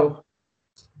I know.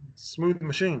 Smooth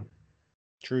machine.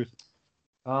 truth.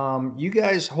 You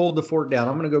guys hold the fort down.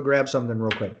 I'm gonna go grab something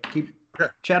real quick.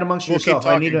 Chat amongst We'll keep yourself.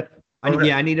 I need talking.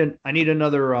 I need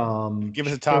another Give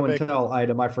us a show and topic. tell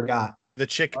item. I forgot. The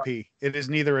chickpea. It is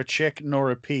neither a chick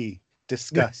nor a pea.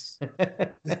 Discuss.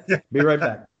 Be right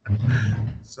back.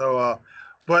 So,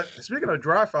 but speaking of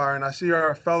dry fire, and I see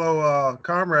our fellow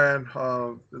comrade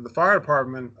in the fire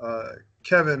department,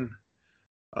 Kevin.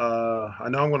 I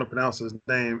know I'm going to pronounce his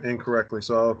name incorrectly.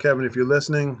 So, Kevin, if you're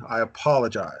listening, I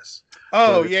apologize.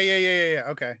 Oh, But- yeah.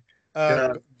 Okay.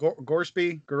 Yeah.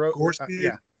 Gorsby? Gorsby,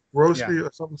 yeah. Grossby,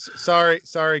 or something.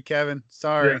 Sorry, Kevin.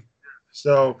 Sorry. Yeah.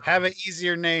 So, Have an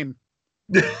easier name.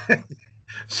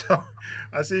 so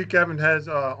I see Kevin has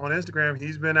on Instagram.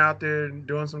 He's been out there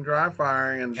doing some dry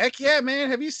firing, and Heck yeah, man.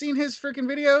 Have you seen his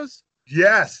freaking videos?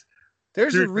 yes,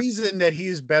 There's Dude. a reason that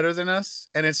he's better than us,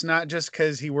 and it's not just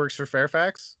because he works for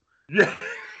Fairfax, yeah,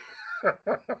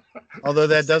 although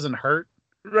that doesn't hurt.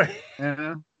 right. You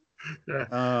know?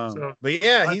 Yeah. So- But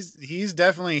yeah, he's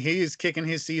definitely kicking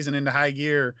his season into high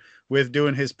gear with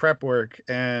doing his prep work,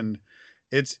 and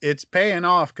it's paying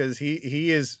off because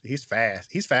he's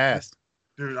fast. He's fast.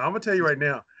 Dude, I'm gonna tell you right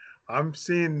now. I'm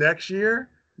seeing next year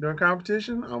during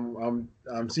competition.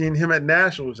 I'm seeing him at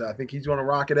nationals. I think he's gonna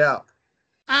rock it out.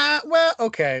 Well,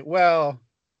 okay. Well,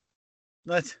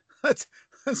 let's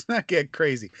not get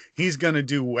crazy. He's gonna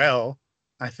do well,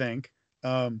 I think.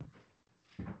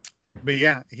 But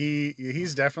yeah,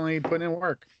 he's definitely putting in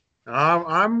work.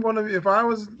 I'm gonna, if I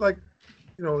was like,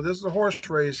 you know, this is a horse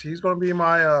race. He's gonna be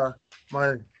my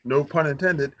my, no pun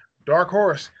intended, dark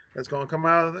horse that's gonna come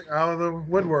out of the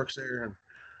woodworks there and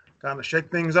kind of shake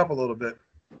things up a little bit.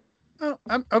 Oh,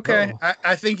 I'm okay.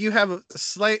 I think you have a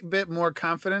slight bit more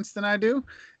confidence than I do,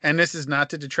 and this is not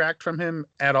to detract from him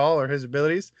at all or his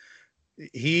abilities.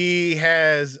 He's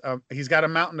got a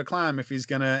mountain to climb if he's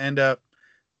gonna end up.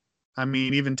 I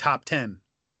mean, even top 10.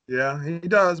 Yeah, he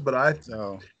does. But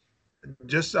So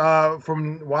just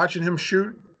from watching him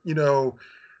shoot, you know,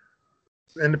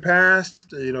 in the past,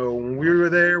 you know, when we were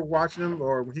there watching him,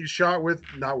 or when he shot with,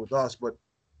 not with us, but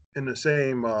in the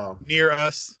same near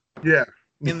us, yeah,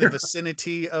 in the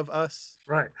vicinity of us.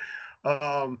 right.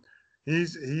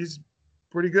 He's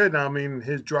pretty good. I mean,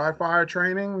 his dry fire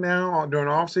training now during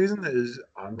off season is,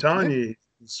 I'm telling you,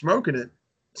 he's smoking it.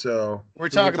 So We're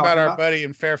talking about our buddy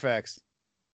in Fairfax,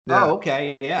 yeah. Oh,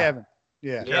 okay. Yeah. Kevin.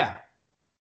 Yeah. Yeah.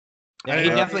 Yeah, he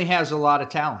definitely has a lot of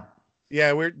talent.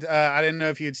 Yeah, I didn't know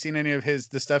if you'd seen any of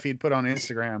the stuff he'd put on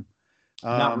Instagram.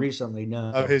 Not recently,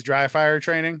 no. Of his dry fire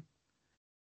training.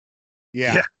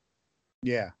 Yeah.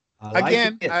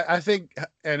 Again, I think,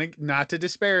 and not to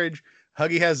disparage,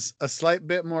 Huggy has a slight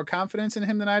bit more confidence in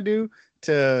him than I do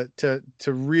to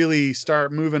really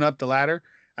start moving up the ladder.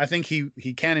 I think he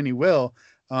can and he will.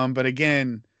 But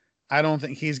again, I don't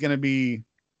think he's going to be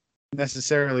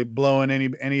necessarily blowing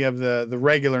any of the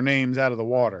regular names out of the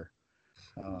water.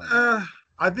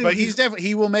 I think, but he's definitely,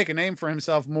 he will make a name for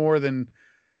himself more than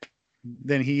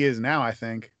he is now, I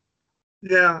think.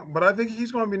 Yeah, but I think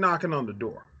he's going to be knocking on the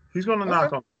door. He's going to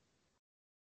knock on.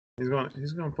 He's going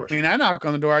to push. I mean, I knock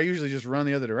on the door. I usually just run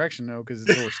the other direction though, because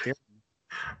it's a little scary.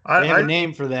 They have a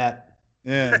name for that.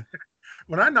 Yeah.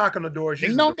 When I knock on the door,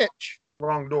 she's no bitch.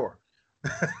 Wrong door.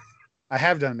 I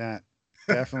have done that.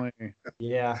 Definitely.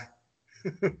 Yeah.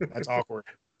 That's awkward.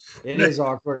 It is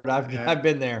awkward. I've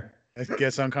been there. It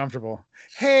gets uncomfortable.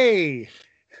 Hey,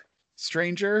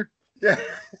 stranger. Yeah.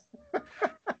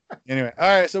 Anyway,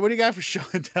 all right. So what do you got for show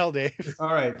and tell, Dave?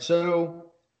 All right.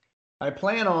 So I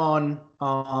plan on.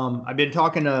 I've been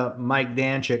talking to Mike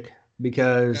Danchik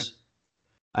because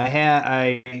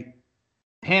I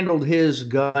handled his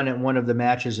gun at one of the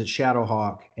matches at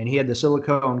Shadowhawk, and he had the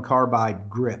silicone carbide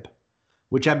grip,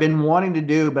 which I've been wanting to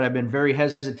do, but I've been very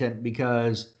hesitant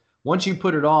because once you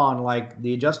put it on, like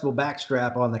the adjustable back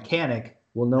strap on the Canic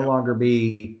will no longer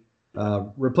be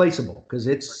replaceable because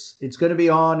it's going to be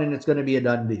on and it's going to be a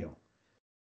done deal.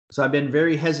 So I've been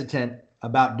very hesitant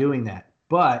about doing that.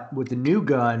 But with the new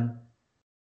gun,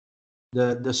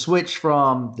 the switch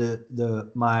from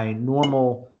my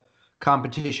normal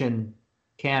competition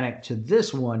Canic to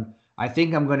this one, I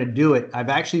think I'm going to do it. I've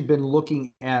actually been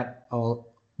looking at a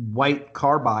white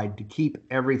carbide to keep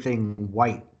everything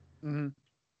white. Mm-hmm.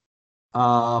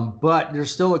 But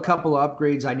there's still a couple of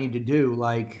upgrades I need to do,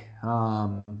 like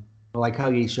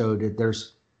Huggy showed it.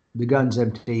 There's the gun's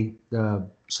empty, the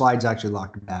slide's actually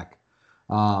locked back.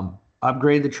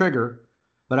 Upgrade the trigger,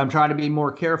 but I'm trying to be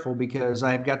more careful because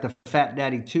I've got the Fat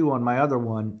Daddy 2 on my other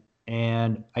one,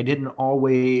 and I didn't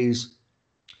always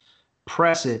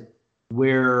press it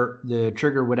where the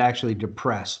trigger would actually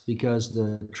depress because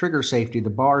the trigger safety, the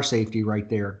bar safety right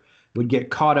there, would get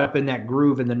caught up in that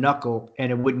groove in the knuckle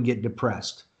and it wouldn't get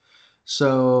depressed.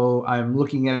 So I'm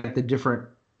looking at the different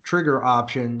trigger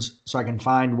options so I can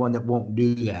find one that won't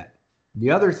do that.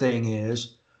 The other thing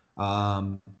is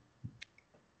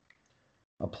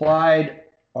Applied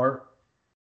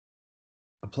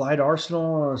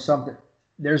Arsenal or something.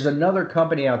 There's another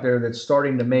company out there that's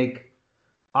starting to make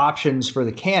options for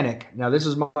the Canic. Now, this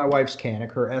is my wife's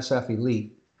Canic, her SF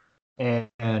Elite,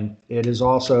 and it is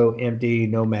also empty,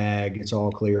 no mag, it's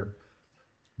all clear.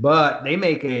 But they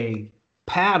make a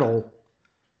paddle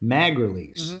mag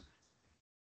release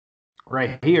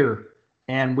right here,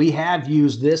 and we have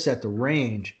used this at the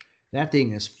range. That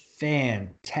thing is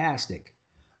fantastic.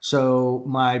 So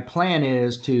my plan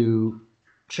is to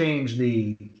change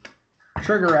the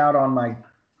trigger out on my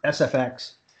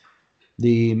SFX,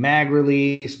 the mag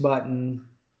release button.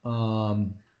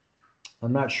 I'm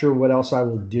not sure what else I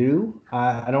will do.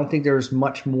 I don't think there's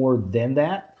much more than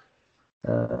that.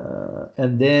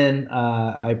 And then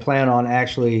I plan on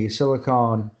actually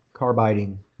silicone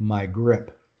carbiding my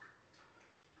grip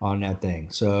on that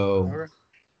thing. So,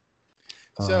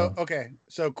 okay.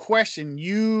 So question,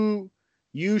 you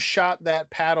shot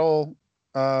that paddle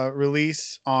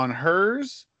release on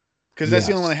hers? Because that's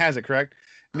the only one that has it, correct?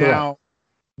 Now,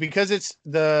 because it's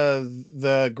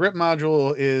the grip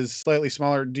module is slightly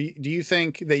smaller, do you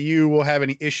think that you will have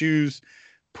any issues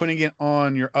putting it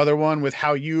on your other one with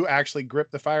how you actually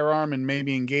grip the firearm and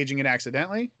maybe engaging it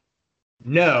accidentally?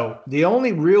 No, the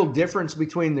only real difference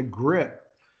between the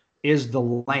grip is the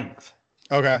length.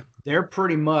 Okay. They're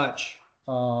pretty much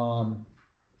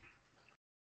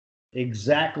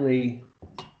exactly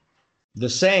the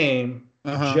same.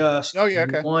 Just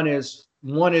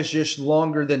one is just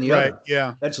longer than the other.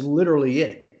 Yeah. That's literally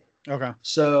it. Okay.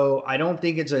 So I don't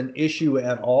think it's an issue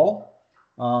at all.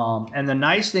 And the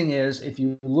nice thing is, if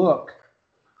you look,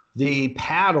 the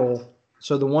paddle,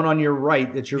 so the one on your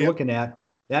right that you're looking at,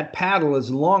 that paddle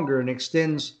is longer and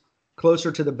extends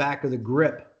closer to the back of the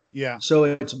grip. Yeah. So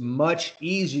it's much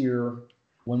easier.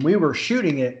 When we were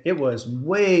shooting it, it was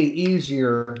way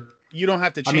easier. You don't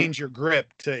have to change your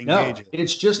grip to engage it.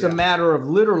 It's just a matter of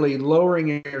literally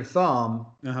lowering your thumb,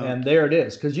 and there it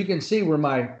is. Because you can see where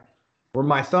my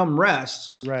thumb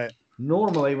rests. Right.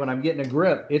 Normally, when I'm getting a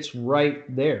grip, it's right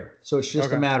there. So it's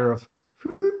just a matter of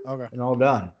and all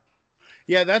done.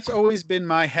 Yeah, that's always been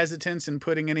my hesitance in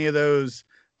putting any of those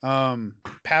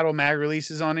paddle mag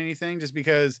releases on anything, just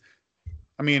because,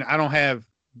 I mean, I don't have,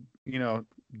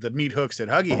 the meat hooks that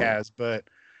Huggy has, but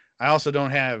I also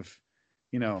don't have,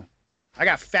 I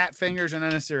got fat fingers and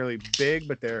not necessarily big,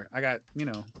 but I got,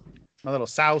 my little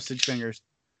sausage fingers.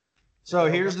 So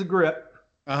here's the grip.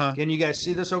 Can you guys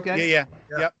see this okay? Yeah.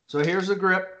 Yep. So here's the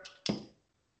grip.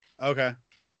 Okay.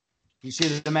 You see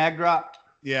the mag drop?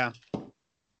 Yeah.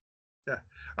 Yeah.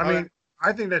 I mean,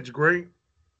 I think that's great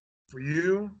for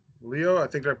you, Leo. I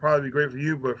think that'd probably be great for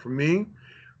you, but for me,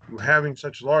 having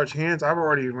such large hands, I've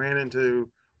already ran into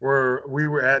where we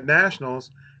were at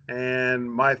nationals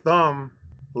and my thumb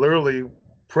literally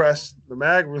pressed the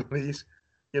mag release,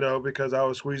 because I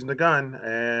was squeezing the gun,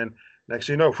 and next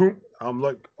thing you know, whoop, I'm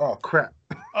like, oh crap.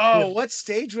 Oh, what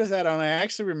stage was that on? I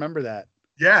actually remember that.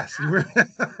 Yes.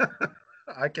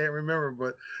 I can't remember,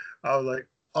 but I was like,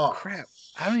 oh crap.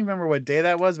 I don't even remember what day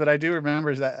that was, but I do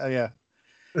remember that. Yeah.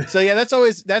 So yeah,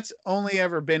 that's only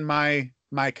ever been my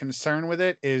concern with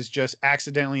it, is just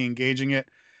accidentally engaging it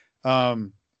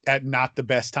at not the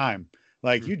best time.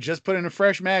 Like you just put in a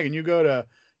fresh mag and you go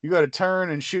to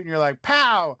turn and shoot and you're like,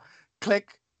 pow,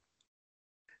 click.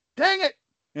 dang it,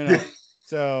 you know.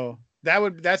 So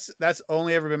that's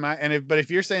only ever been my but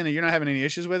if you're saying that you're not having any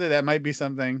issues with it, that might be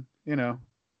something, you know,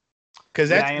 because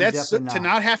that's to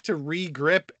not have to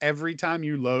re-grip every time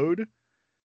you load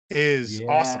is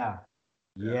awesome.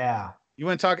 Yeah. You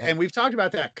want to talk, and we've talked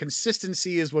about that.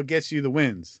 Consistency is what gets you the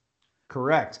wins.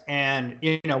 Correct. And,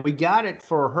 we got it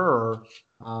for her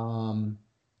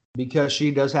because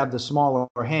she does have the smaller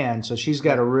hand. So she's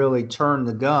got to really turn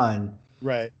the gun.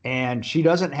 Right. And she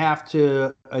doesn't have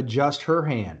to adjust her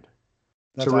hand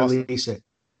to release it.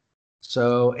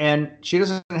 So, and she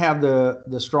doesn't have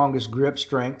the strongest grip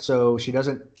strength. So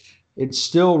it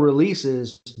still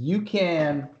releases. You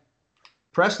can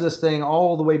press this thing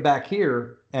all the way back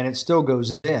here and it still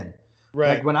goes in.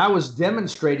 Right. Like when I was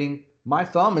demonstrating, my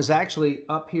thumb is actually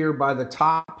up here by the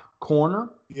top corner,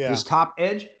 this top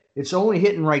edge. It's only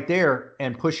hitting right there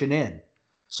and pushing in.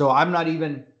 So I'm not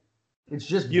even, it's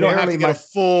just you don't have to get a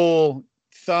full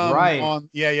thumb on.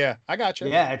 Yeah. I got you.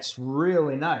 Yeah, it's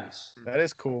really nice. That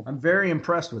is cool. I'm very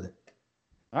impressed with it.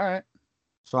 All right.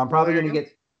 So I'm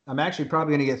actually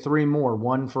probably going to get 3 more,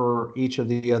 one for each of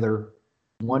the other.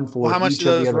 One for how much each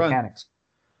of the other mechanics.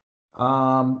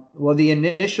 Well, the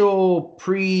initial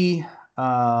pre-order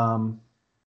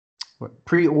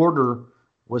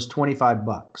was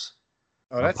 $25.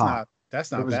 Oh, that's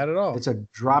not bad at all. It's a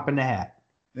drop in the hat.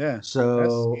 Yeah.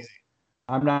 So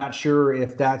I'm not sure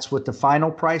if that's what the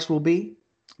final price will be.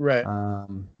 Right.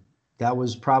 That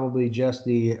was probably just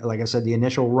like I said, the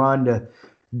initial run to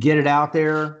get it out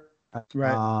there.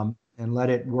 Right. And let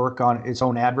it work on its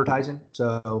own advertising.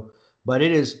 So. But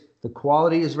the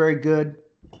quality is very good.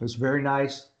 It's very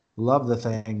nice. Love the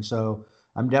thing. So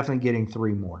I'm definitely getting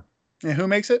 3 more. And who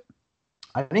makes it?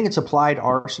 I think it's Applied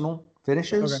Arsenal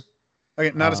Finishes.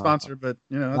 Okay. Not a sponsor, but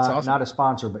that's awesome. Not a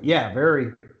sponsor, but yeah,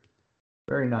 very,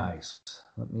 very nice.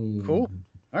 Cool.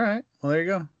 All right. Well, there you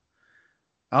go.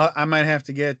 I might have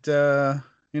to get 2 of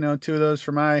those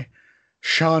for my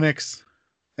Shonix,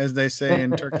 as they say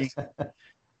in Turkey.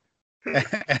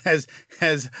 as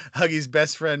Huggy's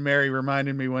best friend Mary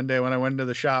reminded me one day when I went into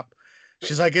the shop,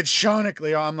 she's like, "It's Shonic,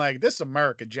 Leo." I'm like, "This is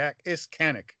America, Jack. It's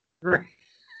Canic."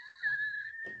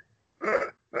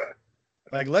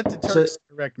 Like, let the Turks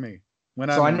correct me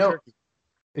when I'm in Turkey.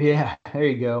 Yeah, there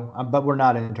you go. But we're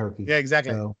not in Turkey. Yeah,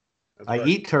 exactly. So I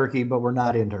eat turkey, but we're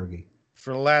not in Turkey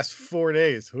for the last 4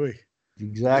 days.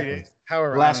 Exactly.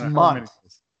 However, last month.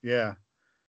 Yeah.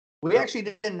 We actually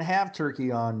didn't have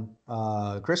turkey on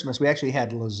Christmas. We actually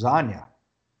had lasagna.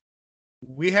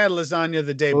 We had lasagna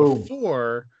the day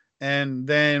before, and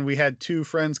then we had 2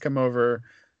 friends come over.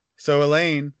 So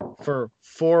Elaine, for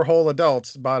 4 whole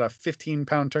adults, bought a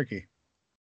 15-pound turkey.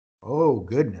 Oh,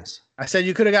 goodness. I said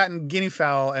you could have gotten guinea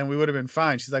fowl and we would have been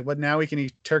fine. She's like, "But now we can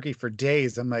eat turkey for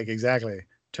days." I'm like, "Exactly.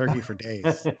 Turkey for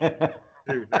days."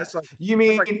 Dude, that's like you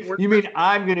mean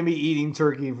I'm going to be eating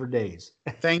turkey for days?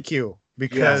 Thank you.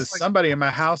 Because somebody in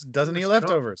my house doesn't eat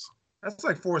leftovers. That's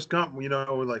like Forrest Gump, with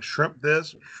like shrimp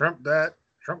this, shrimp that,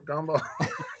 shrimp gumbo.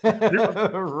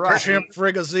 Right. Shrimp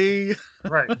fricassee.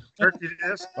 Right. Turkey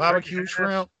this. Barbecue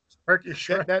shrimp. Turkey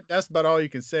shrimp. That's about all you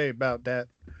can say about that.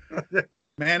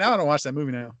 Man, I want to watch that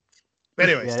movie now. But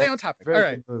anyway, stay on topic. All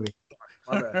right. Movie.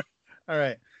 My bad. All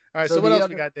right. So what else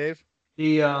we got, Dave?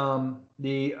 The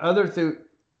other thing,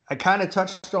 I kind of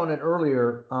touched on it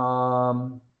earlier,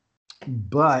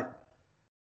 but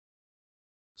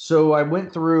so I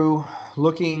went through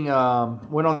looking,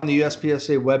 went on the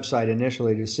USPSA website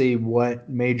initially to see what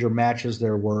major matches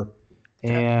there were.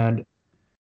 And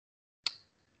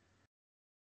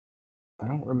I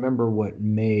don't remember what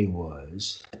May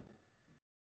was,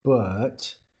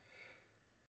 but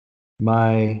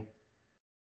I'm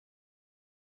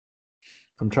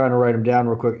trying to write them down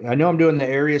real quick. I know I'm doing the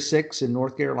Area 6 in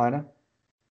North Carolina.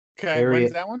 Okay,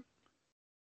 when's that one?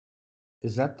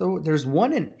 Is that there's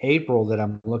one in April that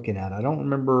I'm looking at. I don't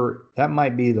remember. That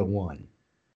might be the one.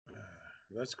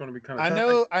 That's going to be kind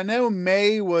of I know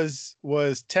May was mine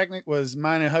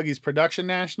and Huggy's production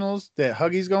nationals that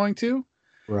Huggy's going to.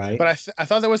 Right. But I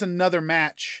thought there was another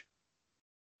match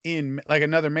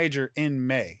another major in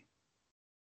May.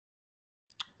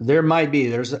 There might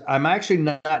be. I'm actually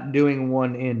not doing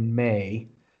one in May.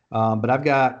 But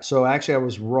actually I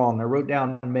was wrong. I wrote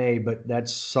down May, but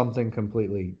that's something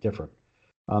completely different.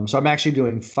 So I'm actually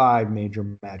doing 5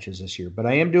 major matches this year, but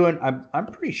I'm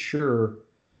pretty sure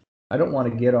I don't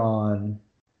want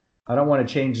to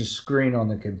change the screen on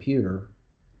the computer.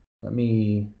 Let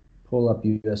me pull up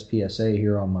USPSA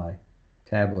here on my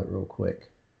tablet real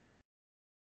quick.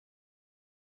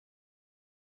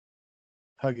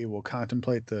 Huggy will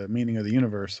contemplate the meaning of the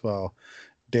universe while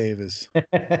Dave is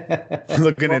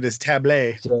looking at his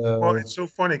tablet. Well, So it's so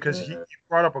funny because he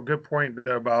brought up a good point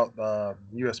there about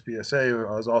USPSA.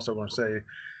 I was also going to say,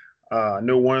 I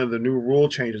know one of the new rule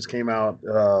changes came out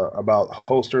about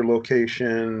holster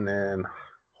location and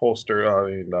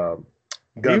holster.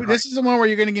 Gun. This is the one where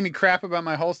you're going to give me crap about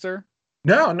my holster.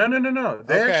 No. They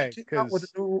Okay, actually came out with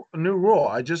a new rule.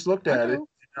 I just looked at it.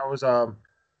 I was I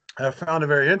found it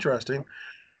very interesting,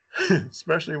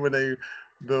 especially when the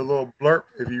little blurb.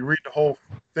 If you read the whole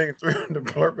thing through, the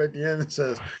blurb at the end, it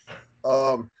says,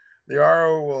 the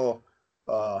RO will,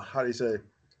 how do you say,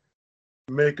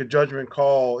 make a judgment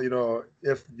call,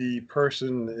 if the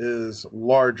person is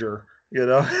larger,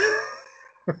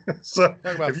 So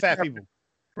Talk about fat people.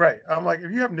 Right. I'm like,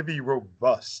 if you happen to be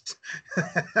robust.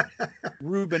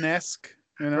 Rubenesque,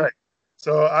 Right.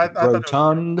 So I thought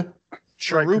rotund.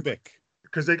 cherubic.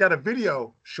 Because they got a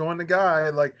video showing the guy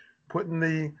like putting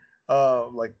the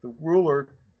like the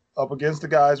ruler up against the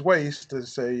guy's waist to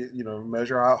say,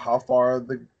 measure out how far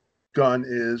the gun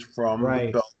is from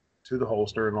the belt to the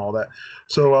holster and all that.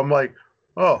 So I'm like,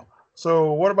 oh,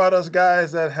 so what about us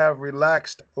guys that have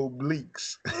relaxed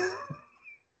obliques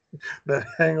that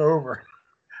hang over?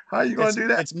 How are you going to do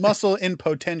that? It's muscle in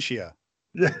potentia.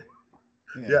 Yeah.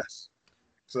 Yes.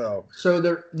 So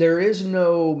there is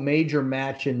no major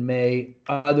match in May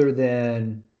other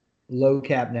than low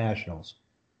cap nationals.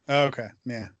 Okay.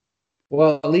 Yeah.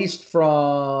 Well, at least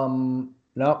from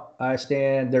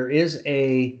there is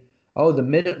the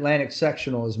Mid-Atlantic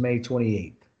sectional is May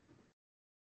 28th.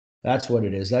 That's what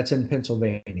it is. That's in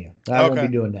Pennsylvania. I won't be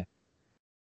doing that.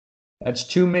 That's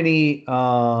too many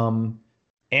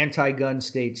anti-gun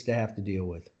states to have to deal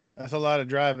with. That's a lot of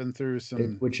driving through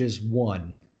which is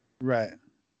one. Right.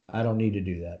 I don't need to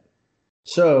do that.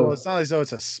 So it's not as though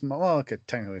it's a small. Well, okay,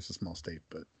 technically it's a small state,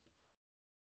 but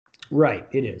right,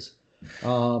 it is.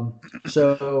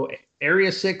 So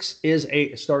Area 6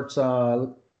 starts. I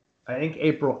think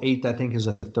April 8th. I think is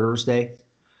a Thursday.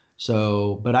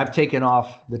 So, but I've taken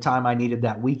off the time I needed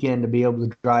that weekend to be able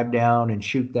to drive down and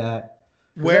shoot that.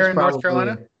 Where in North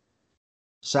Carolina?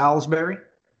 Salisbury.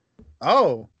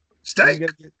 Oh, steak.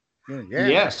 Yeah.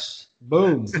 Yes.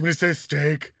 Boom. Somebody say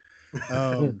steak.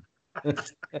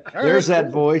 There's that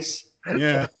voice.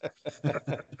 Yeah.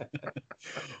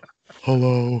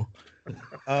 Hello.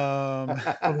 All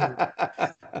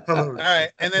right,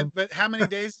 and then, but how many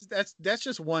days? That's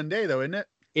just one day, though, isn't it?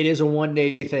 It is a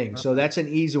one-day thing, so that's an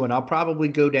easy one. I'll probably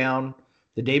go down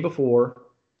the day before,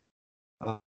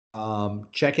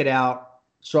 check it out.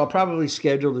 So I'll probably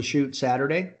schedule the shoot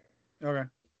Saturday. Okay.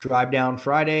 Drive down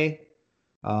Friday,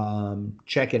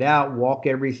 check it out, walk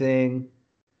everything.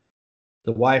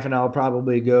 The wife and I'll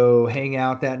probably go hang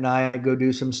out that night, go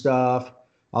do some stuff.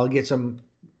 I'll get a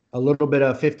little bit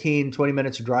of 15, 20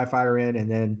 minutes of dry fire in, and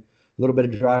then a little bit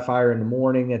of dry fire in the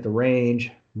morning at the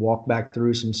range, walk back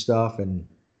through some stuff and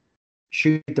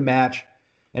shoot the match.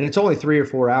 And it's only 3 or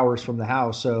 4 hours from the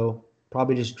house, so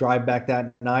probably just drive back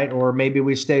that night, or maybe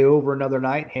we stay over another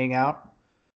night, hang out,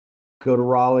 go to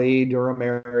Raleigh, Durham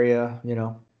area,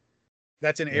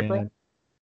 That's in April? And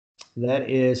that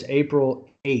is April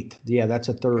 8th. Yeah, that's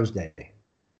a Thursday.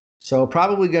 So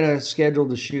probably going to schedule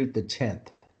to shoot the 10th,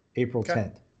 April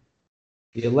 10th.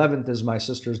 The 11th is my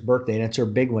sister's birthday, and it's her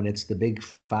big one. It's the big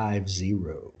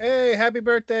 5-0. Hey, happy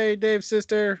birthday, Dave's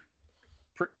sister.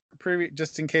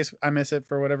 Just in case I miss it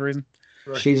for whatever reason.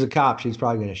 She's a cop. She's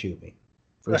probably going to shoot me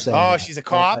for saying that. She's a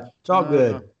cop? It's all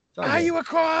good. Are you a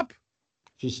cop?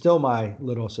 She's still my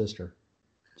little sister.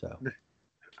 So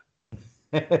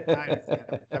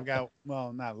I've got,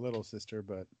 well, not little sister,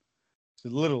 but it's a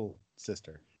little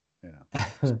sister.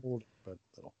 Old but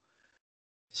little.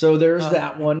 So there's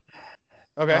that one.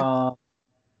 Okay. I'm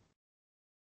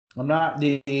not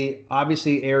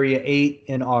obviously Area 8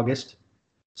 in August,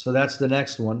 so that's the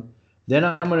next one. Then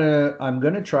I'm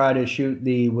gonna try to shoot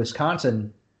the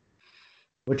Wisconsin,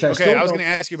 which I was gonna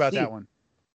ask you about that one.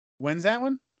 When's that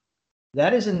one?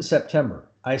 That is in September.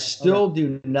 I still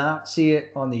do not see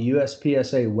it on the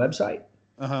USPSA website.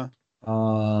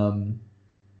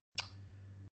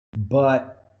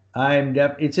 But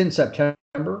it's in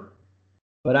September.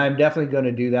 But I'm definitely going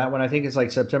to do that one. I think it's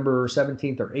like September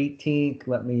 17th or 18th.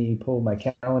 Let me pull my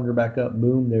calendar back up.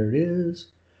 Boom, there it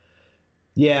is.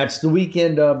 Yeah, it's the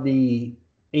weekend of the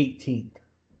 18th.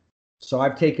 So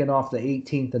I've taken off the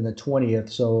 18th and the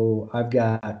 20th. So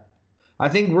I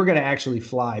think we're going to actually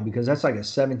fly because that's like a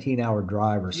 17-hour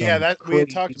drive or something. Yeah, we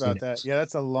had talked about that. Yeah,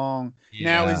 that's a long.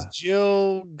 Yeah. Now, is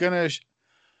Jill going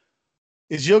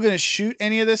to shoot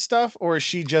any of this stuff, or is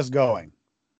she just going?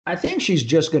 I think she's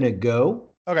just going to go.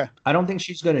 Okay. I don't think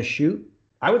she's going to shoot.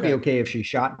 I would be okay if she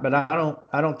shot, but I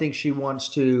don't think she wants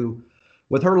to.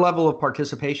 With her level of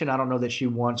participation, I don't know that she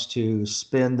wants to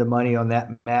spend the money on that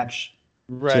match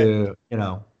Right. to,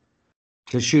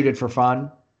 to shoot it for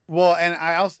fun. Well,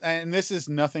 and this is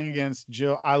nothing against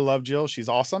Jill. I love Jill. She's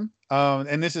awesome.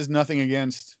 And this is nothing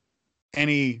against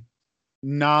any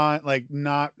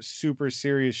not super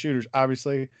serious shooters,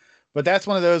 obviously. But that's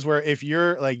one of those where if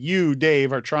you're like you,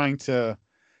 Dave, are trying to,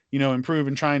 improve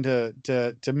and trying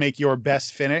to make your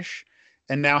best finish,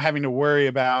 and now having to worry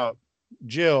about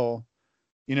Jill,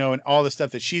 and all the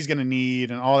stuff that she's going to need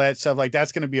and all that stuff, like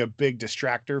that's going to be a big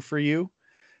distractor for you.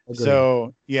 Agreed.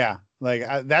 So yeah,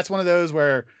 that's one of those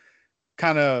where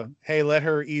kind of, hey, let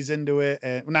her ease into it,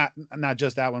 and not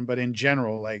just that one, but in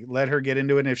general, like let her get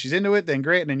into it. And if she's into it, then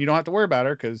great, and then you don't have to worry about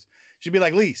her, because she'd be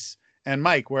like Lise and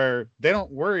Mike, where they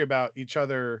don't worry about each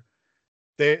other.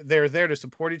 They're there to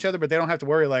support each other, but they don't have to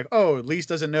worry like, oh, Lise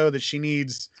doesn't know that she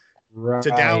needs right. to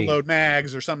download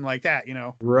mags or something like that,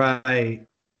 Right.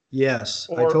 Yes,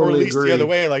 or, I totally or at least agree. the other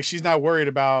way, like she's not worried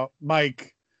about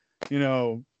Mike,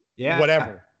 Yeah,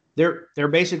 whatever. They're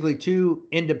basically two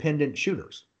independent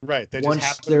shooters. Right. They just Once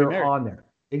happen to be they're married. on there.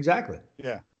 Exactly.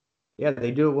 Yeah. Yeah,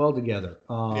 they do it well together.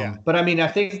 Yeah. But I mean, I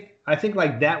think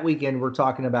like that weekend we're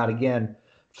talking about, again,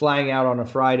 flying out on a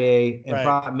Friday and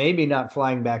Right. maybe not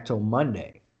flying back till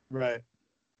Monday. Right.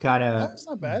 Kind of That's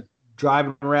not bad.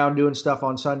 driving around doing stuff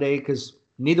on Sunday, because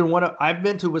I've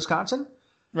been to Wisconsin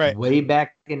Right. way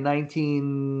back in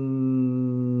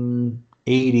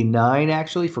 1989,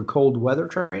 actually, for cold weather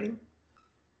training.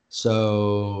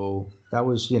 So that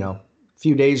was, a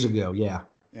few days ago. Yeah.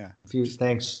 Yeah.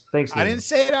 Thanks. I didn't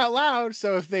say it out loud,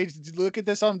 so if they look at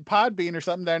this on Podbean or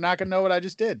something, they're not gonna know what I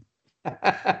just did.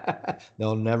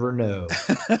 They'll never know.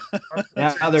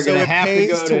 Now they're So going it to have to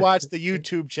pays go to watch the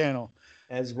YouTube channel.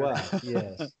 as well.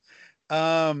 Yes.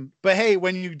 But hey,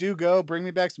 when you do go, bring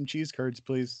me back some cheese curds,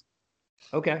 please.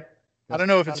 Okay. I don't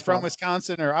know if Not it's a from problem.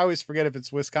 Wisconsin, or I always forget if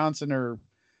it's Wisconsin or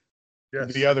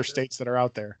Yes. the other states that are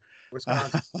out there.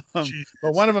 Wisconsin. Cheese.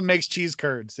 But one of them makes cheese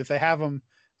curds. If they have them,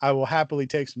 I will happily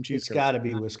take some cheese It's curds. got to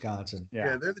be Wisconsin.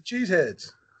 Yeah, they're the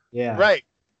cheeseheads. Yeah. Right.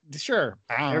 Sure.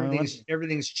 I don't know.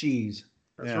 Everything's cheese.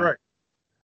 That's Yeah. right.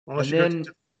 And Unless then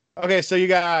Okay, so you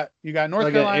got North I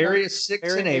got Carolina. Area 6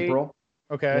 Area in 8. April.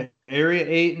 Okay. Area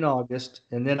 8 in August,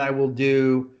 and then I will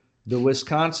do the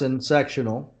Wisconsin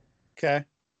sectional Okay.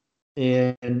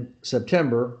 in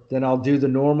September. Then I'll do the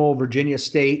normal Virginia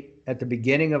State at the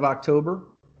beginning of October,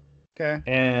 Okay.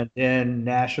 and then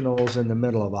nationals in the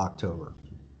middle of October.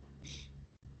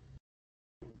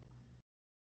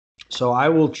 So I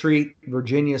will treat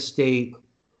Virginia State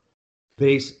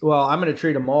I'm going to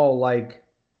treat them all like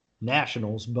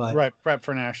nationals, but Right. Prep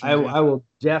for national. I will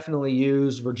definitely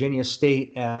use Virginia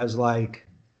State as like,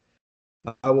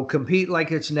 I will compete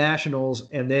like it's nationals,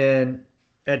 and then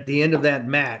at the end of that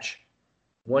match,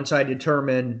 once I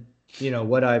determine,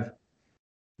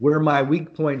 where my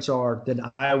weak points are, then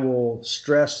I will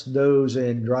stress those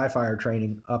in dry fire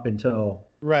training up until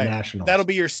Right. nationals. That'll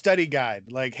be your study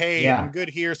guide. Like, hey, Yeah. I'm good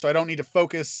here, so I don't need to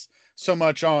focus so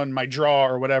much on my draw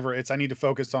or whatever. I need to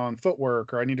focus on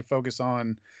footwork, or I need to focus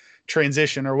on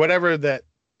transition, or whatever the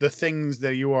things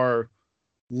that you are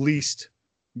least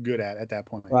good at that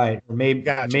point. Right. Or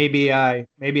Gotcha. maybe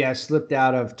I slipped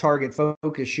out of target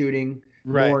focus shooting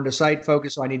Right. more into sight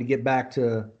focus, so I need to get back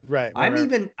to. Right. I'm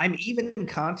even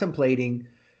contemplating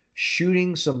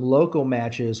shooting some local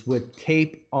matches with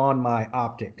tape on my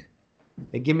optic.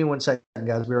 Hey, give me 1 second,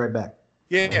 guys. Be right back.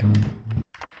 Yeah.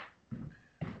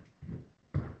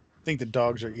 I think the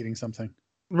dogs are eating something.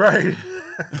 Right.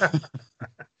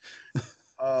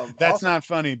 That's also, not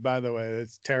funny, by the way.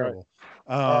 It's terrible.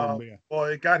 But yeah, well,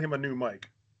 it got him a new mic.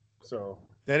 So,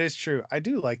 that is true. I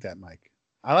do like that mic.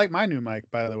 I like my new mic,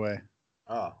 by the way.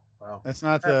 oh, wow. That's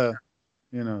not the,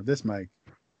 this mic.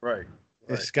 Right.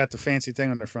 It's got the fancy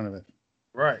thing on the front of it.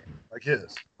 Right. Like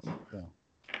his. So.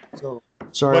 So,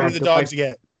 Sorry. What do the dogs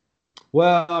get?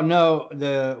 Well, no,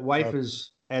 the wife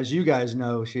is, as you guys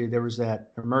know, there was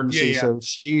that emergency, Yeah. so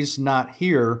she's not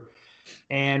here.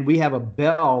 And we have a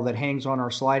bell that hangs on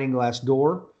our sliding glass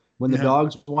door. When the Yeah.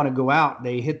 dogs want to go out,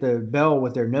 they hit the bell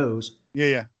with their nose.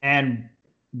 Yeah. And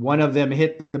one of them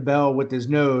hit the bell with his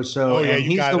nose. So, Oh, yeah, and you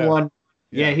he's gotta- the one.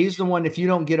 yeah. Yeah, he's the one. If you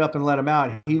don't get up and let him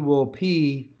out, he will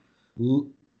pee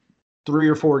 3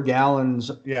 or 4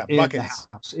 gallons Yeah. in the Buckets.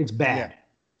 house. It's bad. Yeah.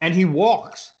 And he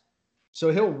walks.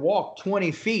 So he'll walk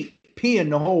 20 feet peeing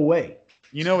the whole way.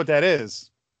 You know what that is?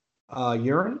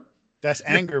 Urine? That's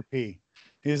anger pee.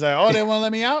 He's like, oh, they won't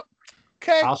let me out?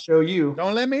 Okay. I'll show you.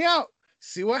 Don't let me out.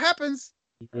 See what happens.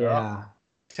 Yeah.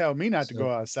 Tell me not to go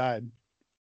outside.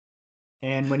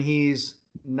 And when he's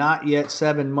not yet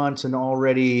 7 months and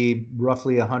already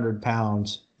roughly 100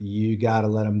 pounds, you got to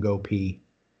let them go pee.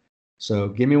 So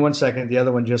give me 1 second. The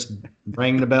other one just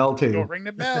rang the bell Don't too. ring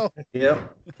the bell.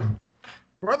 Yep.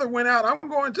 Brother went out. I'm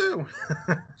going too.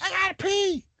 I gotta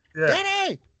pee. Yeah.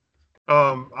 Daddy.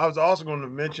 I was also going to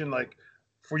mention, like,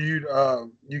 for you,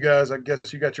 you guys, I guess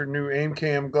you got your new aim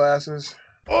cam glasses.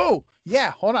 Oh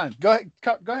yeah. Hold on. Go ahead.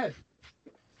 Go ahead.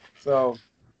 So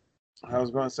I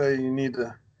was going to say you need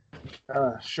to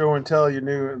kind of show and tell your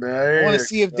new. I want to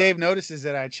see if Dave notices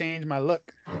that I changed my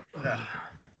look. Yeah.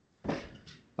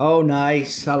 Oh,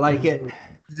 nice. I like it.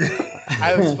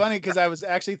 I was funny because I was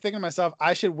actually thinking to myself,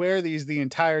 I should wear these the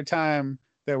entire time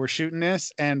that we're shooting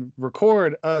this and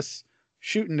record us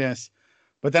shooting this.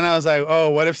 But then I was like, oh,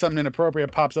 what if something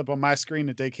inappropriate pops up on my screen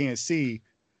that they can't see?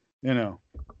 You know.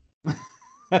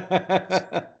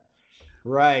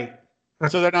 Right.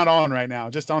 So they're not on right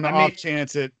now. Just on the I mean- off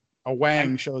chance that a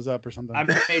wang shows up or something. I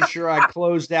made sure I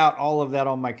closed out all of that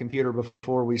on my computer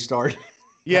before we started.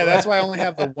 Yeah, that's why I only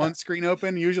have the one screen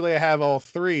open. Usually I have all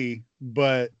three,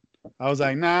 but I was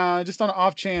like, nah, just on the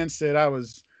off chance that I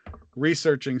was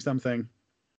researching something.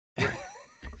 You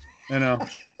know.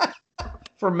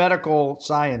 For medical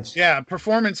science. Yeah,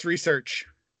 performance research.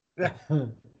 I'm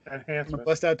gonna Enhancement.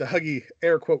 bust out the Huggy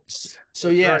air quotes. So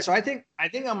yeah, Right. so I think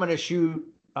I'm gonna shoot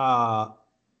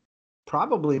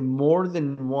probably more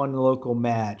than one local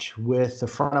match with the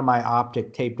front of my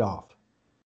optic taped off.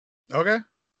 Okay.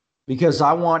 Because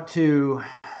I want to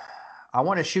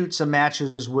shoot some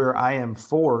matches where I am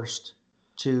forced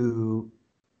to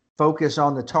focus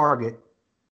on the target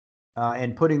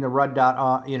and putting the red dot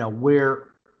on,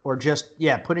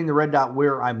 putting the red dot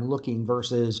where I'm looking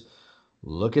versus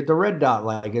look at the red dot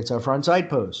like it's a front sight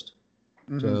post.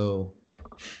 Mhm. So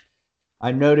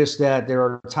I noticed that there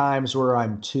are times where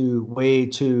I'm way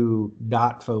too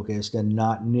dot focused and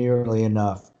not nearly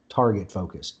enough target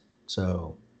focused.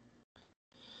 So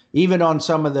even on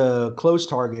some of the close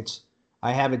targets,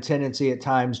 I have a tendency at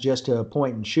times just to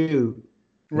point and shoot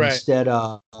Right. instead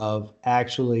of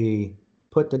actually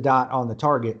put the dot on the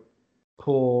target,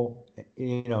 pull,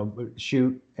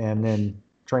 shoot, and then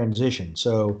transition.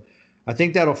 So I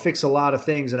think that'll fix a lot of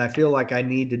things, and I feel like I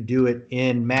need to do it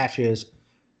in matches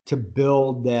to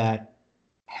build that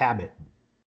habit.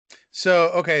 So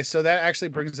okay, so that actually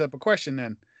brings up a question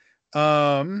then.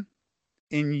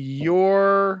 In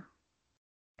your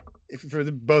for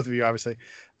the both of you, obviously,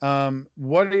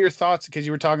 what are your thoughts? Because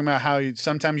you were talking about how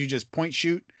sometimes you just point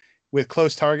shoot with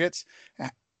close targets.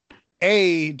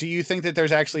 A, do you think that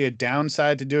there's actually a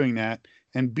downside to doing that?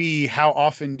 And B, how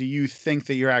often do you think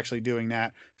that you're actually doing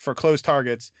that for close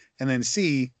targets? And then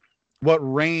C, what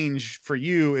range for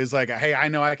you is like, hey, I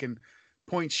know I can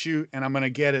point shoot and I'm going to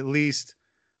get at least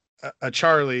a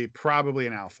Charlie, probably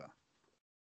an Alpha.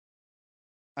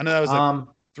 I know that was a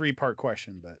 3-part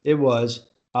question, but it was.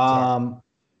 I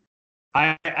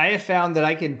have found that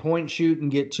I can point shoot and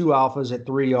get 2 alphas at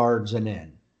 3 yards and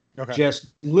in. okay. Just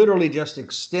literally just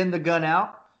extend the gun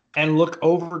out and look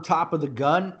over top of the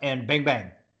gun and bang,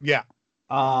 bang. Yeah.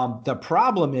 The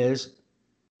problem is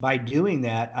by doing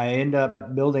that, I end up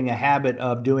building a habit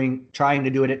of trying to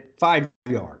do it at 5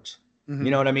 yards. Mhm.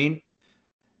 You know what I mean?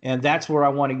 And that's where I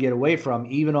want to get away from.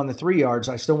 Even on the 3 yards,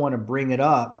 I still want to bring it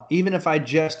up. Even if I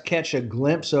just catch a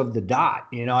glimpse of the dot,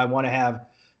 I want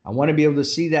to be able to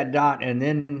see that dot and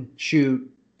then shoot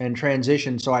and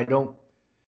transition. So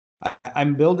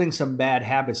I'm building some bad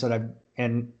habits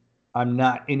and I'm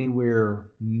not anywhere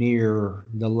near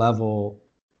the level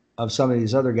of some of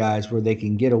these other guys where they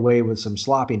can get away with some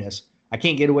sloppiness. I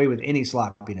can't get away with any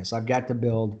sloppiness. I've got to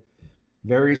build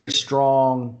very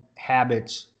strong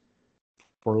habits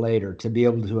for later to be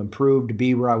able to improve, to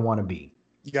be where I want to be.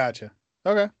 Gotcha.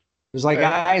 Okay. It's like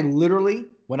I literally,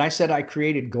 when I said I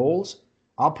created goals,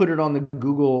 I'll put it on the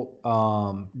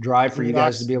Google Drive for you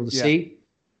guys to be able to see.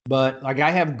 But like I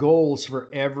have goals for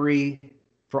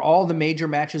all the major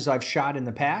matches I've shot in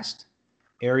the past,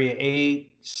 Area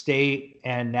 8, State,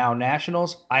 and now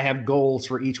Nationals. I have goals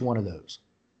for each one of those.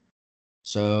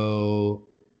 So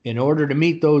in order to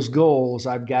meet those goals,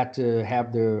 I've got to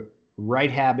have the right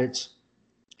habits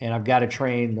and I've got to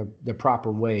train the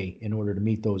proper way in order to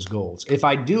meet those goals. If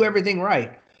I do everything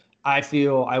right, I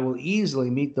feel I will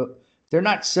easily meet they're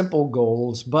not simple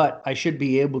goals, but I should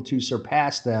be able to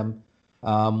surpass them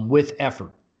with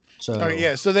effort. So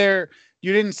yeah. So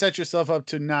you didn't set yourself up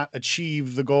to not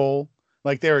achieve the goal.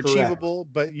 Like they're achievable,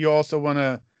 but you also want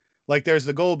to, like, there's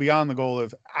the goal beyond the goal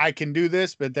of I can do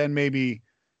this, but then maybe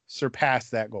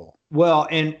surpass that goal. Well,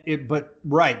 but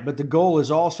the goal is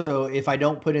also, if I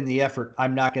don't put in the effort,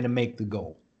 I'm not going to make the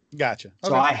goal. Gotcha.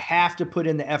 So I have to put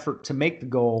in the effort to make the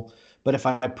goal. But if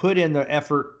I put in the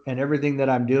effort and everything that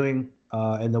I'm doing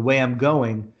and the way I'm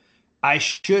going, I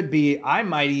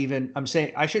might even,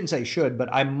 I shouldn't say should, but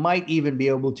I might even be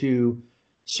able to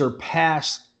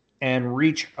surpass and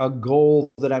reach a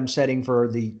goal that I'm setting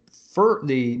for the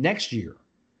next year.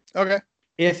 Okay.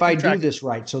 If I do this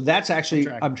right. So that's actually,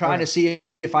 I'm trying to see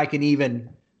if I can even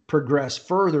progress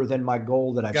further than my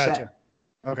goal that I've set.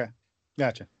 Okay.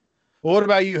 Gotcha. Well, what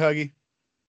about you, Huggy?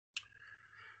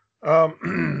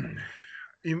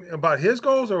 About his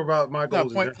goals or about my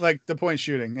goals? No, like the point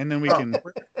shooting, and then we can.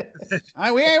 It's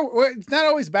not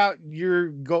always about your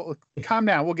goal. Calm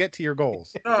down. We'll get to your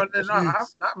goals. No,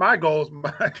 not my goals.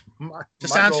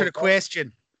 Just answer the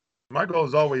question. My goal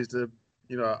is always to,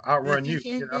 outrun you.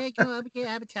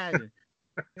 Appetizer.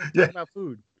 Talk about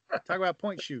food. Talk about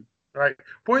point shoot. Right,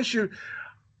 point shoot.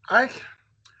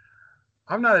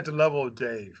 I'm not at the level of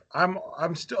Dave.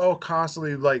 I'm still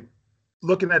constantly like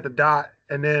looking at the dot,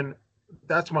 and then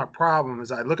that's my problem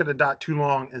is I look at the dot too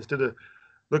long instead of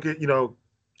look at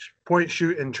point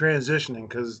shoot and transitioning,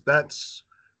 because that's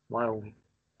why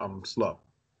I'm slow.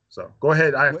 So go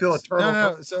ahead. I feel a turtle.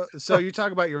 No. So you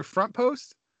talk about your front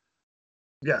post?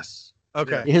 Yes.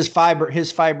 Okay. His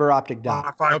fiber optic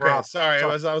dot. Okay. Sorry. I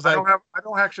was like, I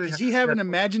don't actually. Does he have an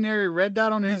imaginary red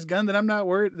dot on his gun that I'm not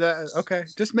worried that? Okay.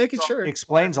 Just making sure.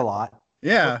 Explains a lot.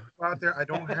 Yeah. Out there, I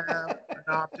don't have an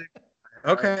optic.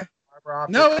 Okay.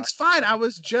 No, it's fine. I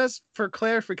was just for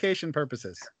clarification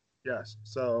purposes. Yes.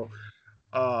 So,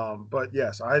 but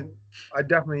yes, I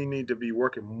definitely need to be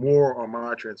working more on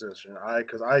my transition.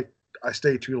 Because I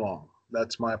stay too long.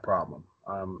 That's my problem.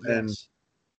 Yes.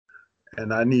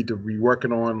 And I need to be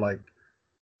working on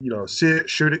see it,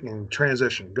 shoot it, and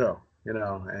transition, go.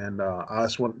 And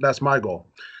that's my goal.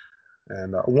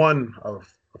 And one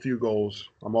of a few goals.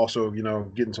 I'm also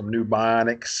getting some new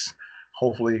bionics,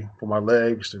 hopefully for my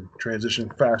legs to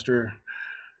transition faster.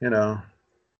 No,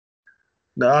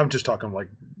 I'm just talking like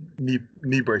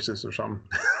knee braces or something.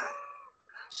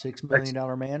 $6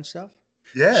 million man stuff.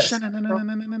 Yes.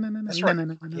 That's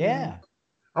right. Yeah.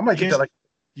 I might get that.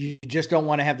 You just don't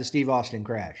want to have the Steve Austin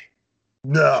crash.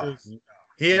 No.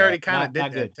 He already kind of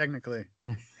did that, technically.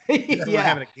 He doesn't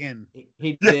have it again.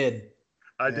 He did.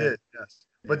 I did, yes.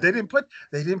 But they didn't put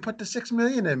the 6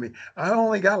 million in me. I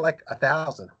only got like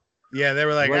 1,000. Yeah, they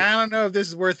were like, I don't know if this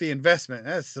is worth the investment.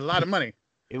 That's a lot of money.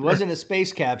 It wasn't a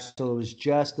space capsule, it was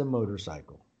just a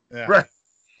motorcycle. Yeah.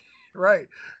 Right.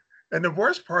 And the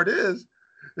worst part is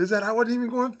that I wasn't even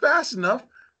going fast enough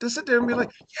to sit there and be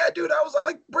like, yeah, dude, I was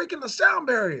like breaking the sound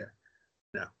barrier.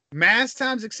 No. Mass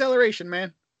times acceleration,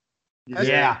 man. That's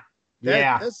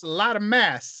a lot of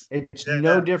mass. It's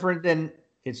no different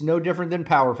than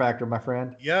power factor, my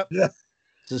friend. Yep. Yeah.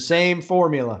 It's the same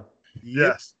formula.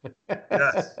 Yes.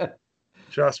 Yes.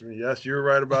 Trust me. Yes, you're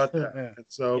right about that. Yeah.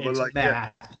 So, it's but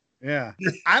math. Yeah.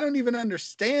 I don't even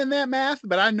understand that math,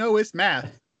 but I know it's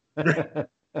math.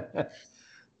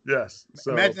 Yes.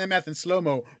 So imagine that math in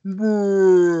slow-mo.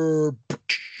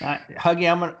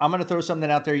 Huggy, I'm gonna throw something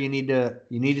out there you need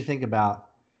to think about.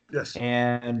 Yes.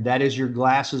 And that is your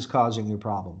glasses causing you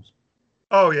problems.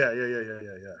 Oh yeah.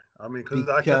 I mean, because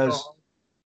I kept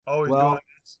always doing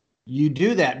this. You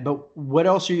do that, but what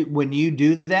else when you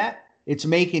do that, it's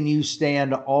making you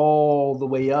stand all the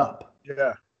way up.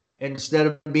 Yeah. Instead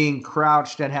of being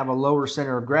crouched and have a lower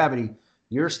center of gravity,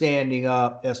 you're standing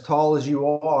up as tall as you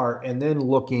are and then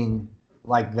looking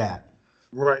like that.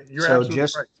 Right. You're so absolutely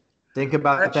just right. Think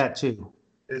about that too.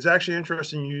 It's actually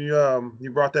interesting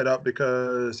you brought that up,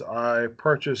 because I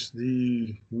purchased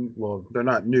they're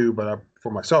not new, but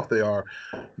for myself they are.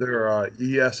 They're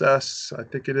ESS, I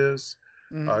think it is,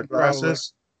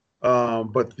 glasses.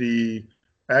 But the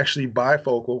actually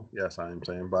bifocal, yes, I am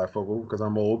saying bifocal because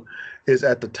I'm old, is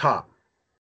at the top.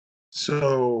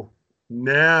 So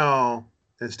now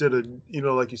instead of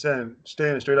like you said,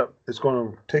 standing straight up, it's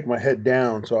going to take my head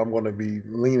down, so I'm going to be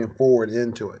leaning forward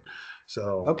into it.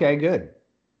 So okay, good.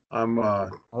 I'm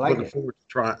looking forward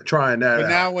to trying that but out.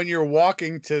 now when you're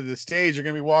walking to the stage, you're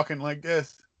going to be walking like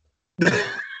this.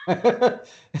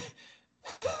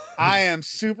 I am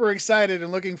super excited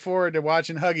and looking forward to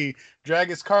watching Huggy drag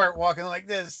his cart walking like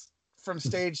this from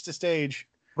stage to stage.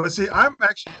 But see, I'm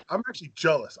actually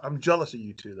jealous. I'm jealous of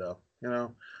you two, though,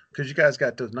 because you guys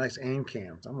got those nice aim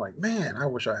cams. I'm like, man, I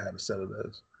wish I had a set of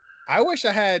those. I wish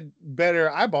I had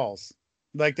better eyeballs.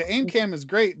 Like the aim cam is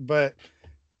great, but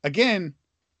again,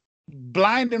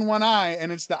 blind in one eye,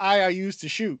 and it's the eye I use to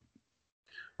shoot.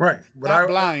 Right. But not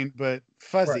blind, but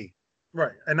fuzzy.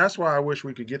 Right. And that's why I wish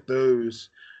we could get those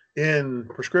in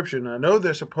prescription. I know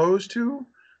they're supposed to,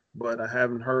 but I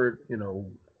haven't heard,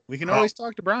 We can always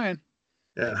talk to Brian.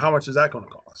 Yeah, and how much is that going to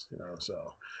cost?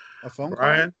 So A phone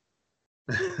Brian,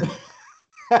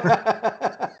 Hunters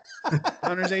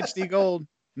HD Gold,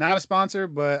 not a sponsor,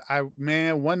 but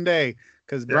one day,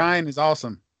 because Brian is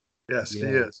awesome. Yes, he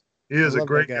is. He is a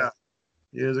great guy.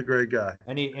 He is a great guy.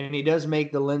 And he does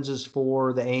make the lenses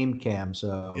for the AIM cam.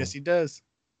 So yes, he does.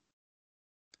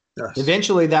 Yes.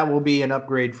 Eventually that will be an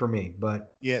upgrade for me,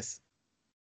 but yes,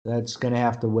 that's going to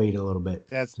have to wait a little bit.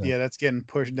 That's getting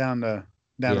pushed down the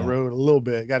road a little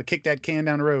bit. Got to kick that can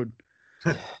down the road.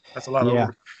 That's a lot of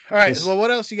road. All right. Well,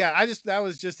 what else you got? That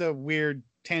was just a weird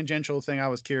tangential thing I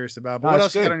was curious about. But what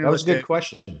else you got on your list? That was a good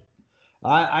question.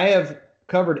 I have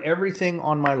covered everything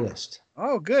on my list.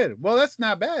 Oh, good. Well, that's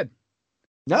not bad.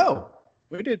 No.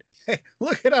 We did. Hey,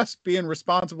 look at us being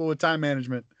responsible with time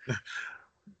management.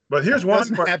 But here's one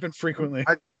question. Happen frequently.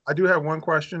 I do have one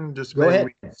question. Just go ahead.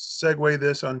 Segue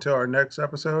this until our next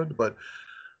episode. But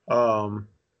and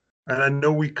I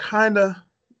know we kind of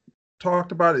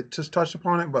talked about it, just touched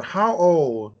upon it. But how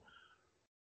old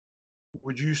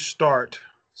would you start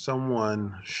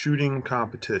someone shooting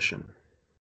competition?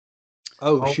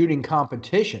 Oh, shooting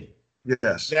competition.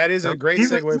 Yes. That is a great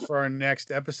segue for our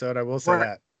next episode. I will say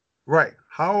that. Right.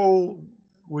 How old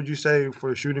would you say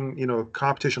for shooting,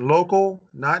 competition, local,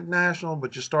 not national,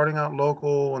 but just starting out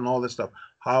local and all this stuff?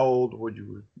 How old would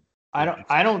you? I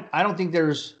don't think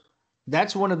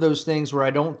that's one of those things where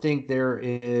I don't think there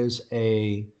is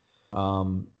a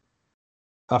firm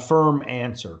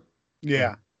answer.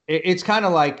 Yeah. It's kind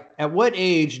of like, at what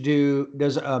age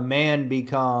does a man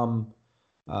become,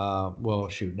 well,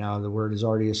 shoot, now the word has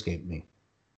already escaped me.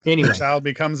 Anyway. Child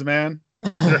becomes a man?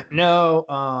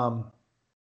 No.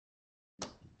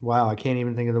 Wow, I can't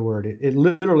even think of the word. It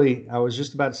literally, I was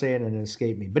just about to say it and it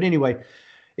escaped me. But anyway,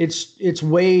 it's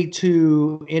way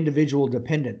too individual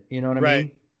dependent. You know what I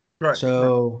mean? Right.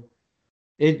 So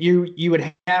you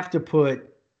would have to put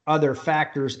other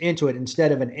factors into it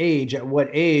instead of an age. At what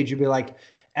age? You'd be like,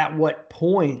 at what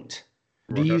point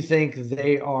do you think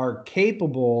they are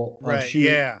capable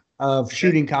of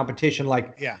shooting competition?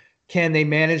 Like, can they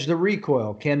manage the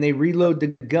recoil? Can they reload the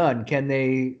gun? Can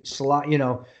they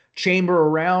chamber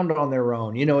around on their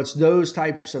own? It's those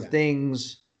types of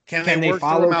things. Can they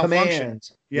follow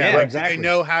commands? Yeah, exactly. They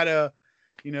know how to,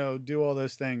 do all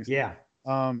those things. Yeah.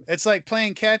 It's like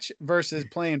playing catch versus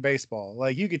playing baseball.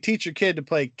 Like, you could teach your kid to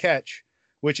play catch,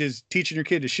 which is teaching your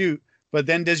kid to shoot. But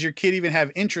then does your kid even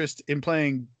have interest in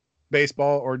playing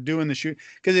baseball or doing the shoot?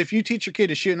 Because if you teach your kid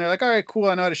to shoot and they're like, all right, cool,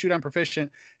 I know how to shoot, I'm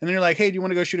proficient. And then you're like, hey, do you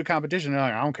want to go shoot a competition? And they're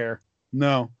like, I don't care.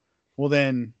 No. Well,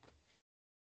 then,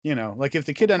 like, if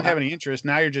the kid doesn't have any interest,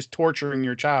 now you're just torturing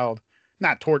your child.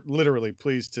 Not literally,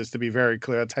 please, just to be very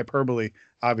clear. That's hyperbole,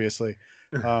 obviously.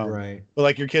 Right. But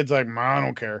like, your kid's like, I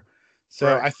don't care.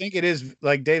 So I think it is,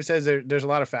 like Dave says, there's a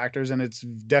lot of factors, and it's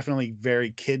definitely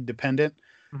very kid dependent.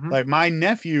 Mm-hmm. Like, my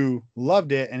nephew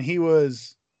loved it, and he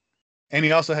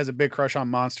also has a big crush on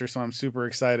Monster, so I'm super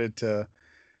excited to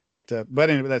but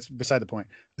anyway, that's beside the point.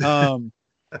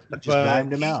 Just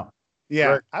dimed him out.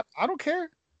 Yeah, right. I don't care.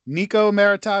 Nico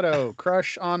Maritato,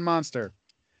 crush on Monster.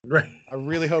 Right. I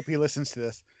really hope he listens to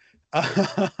this.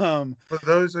 For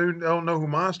those who don't know who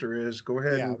Monster is, go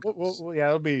ahead. Yeah,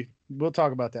 we'll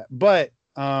talk about that. But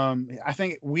I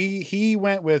think he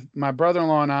went with my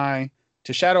brother-in-law and I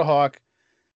to Shadowhawk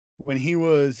when he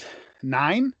was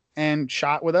 9 and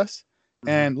shot with us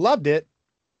and loved it.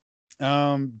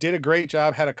 Did a great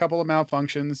job, had a couple of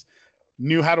malfunctions,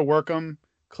 knew how to work them,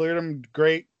 cleared them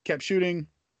great, kept shooting.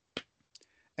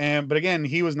 But again,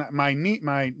 he was not my niece.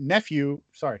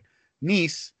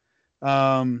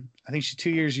 I think she's 2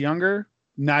 years younger.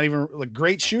 Not even like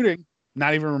great shooting.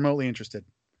 Not even remotely interested.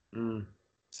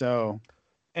 So,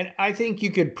 and I think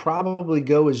you could probably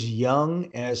go as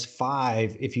young as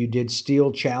 5 if you did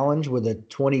Steel Challenge with a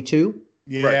 22.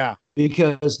 Yeah, right.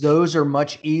 Because those are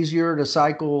much easier to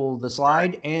cycle the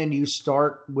slide, and you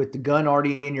start with the gun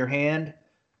already in your hand,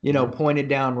 pointed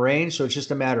down range. So it's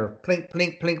just a matter of plink,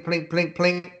 plink, plink, plink, plink,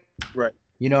 plink. Right.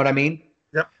 You know what I mean?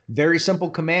 Yep. Very simple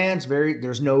commands.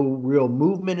 There's no real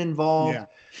movement involved. Yeah.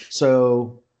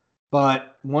 So,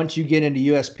 but once you get into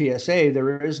USPSA,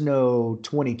 there is no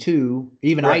 22,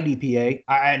 even IDPA.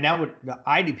 The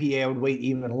IDPA, I would wait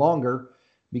even longer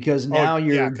because now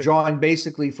you're drawing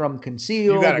basically from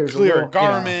concealed. You got to clear a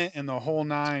garment and the whole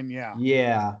 9. Yeah.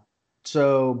 Yeah.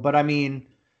 So, but I mean,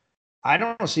 I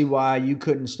don't see why you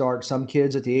couldn't start some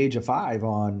kids at the age of 5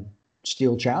 on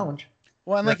Steel Challenge.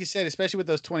 Well, and like you said, especially with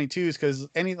those 22s, because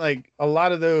a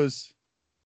lot of those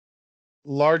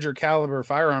larger caliber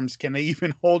firearms, can they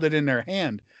even hold it in their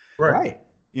hand? Right.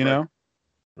 You know?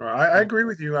 I agree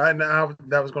with you.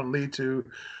 That was going to lead to,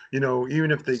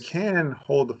 even if they can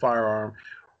hold the firearm,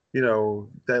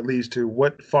 that leads to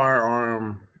what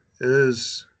firearm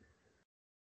is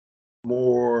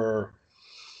more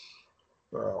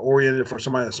oriented for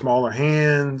somebody with smaller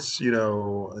hands,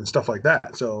 and stuff like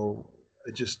that. So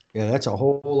it just that's a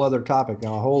whole other topic, a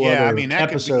whole Yeah, I other mean that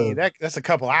episode. could be that's a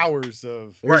couple hours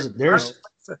of There's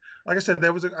like I said,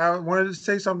 I wanted to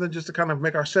say something just to kind of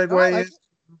make our segue. like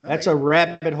that's a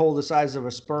rabbit hole the size of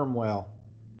a sperm whale.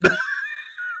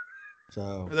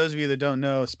 So For those of you that don't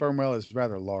know, sperm whale is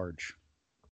rather large.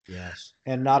 yes,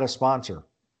 and not a sponsor.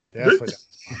 Definitely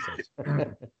not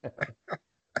sponsors.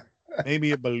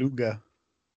 Maybe a beluga.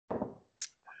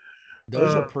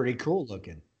 Those are pretty cool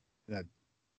looking. But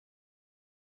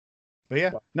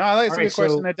yeah, no, that's a All good right,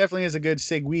 question. so- That definitely is a good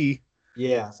segue.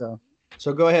 Yeah. So,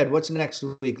 go ahead. What's next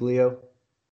week, Leo?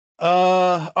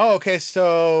 okay.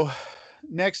 So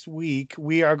next week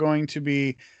we are going to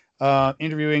be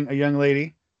interviewing a young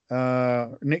lady,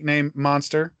 nicknamed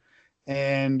Monster,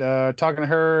 and talking to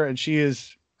her. And she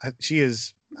is, I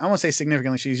won't say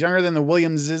significantly. She's younger than the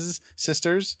Williamses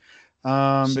sisters,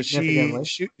 but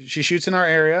she shoots in our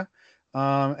area.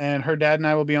 And her dad and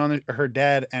I will be on her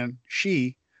dad and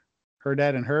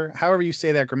her, however you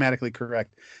say that grammatically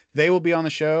correct. They will be on the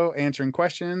show answering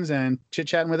questions and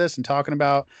chit-chatting with us and talking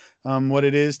about what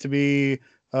it is to be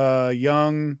a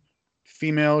young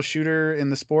female shooter in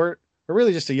the sport, or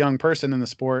really just a young person in the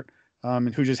sport,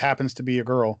 and who just happens to be a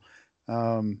girl.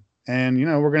 And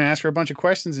we're going to ask her a bunch of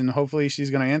questions, and hopefully she's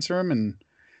going to answer them, and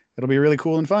it'll be really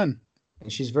cool and fun.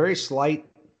 And she's very slight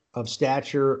of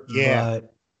stature, Yeah.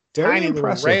 but very Tiny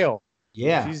impressive. little rail.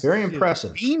 Yeah, very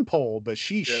impressive. Beanpole, but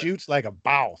she shoots like a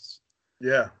boss.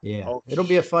 Yeah. It'll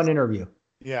be a fun interview.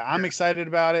 Yeah, I'm excited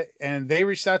about it. And they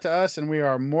reached out to us, and we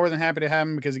are more than happy to have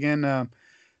them because, again,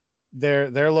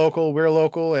 they're local, we're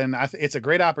local, and it's a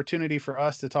great opportunity for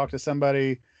us to talk to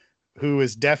somebody who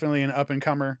is definitely an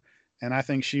up-and-comer. And I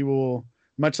think she will,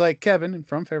 much like Kevin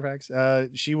from Fairfax,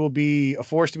 she will be a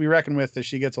force to be reckoned with as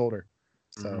she gets older.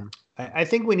 So I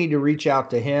think we need to reach out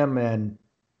to him and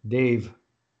Dave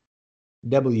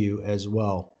W as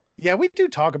well. Yeah, we do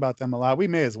talk about them a lot. We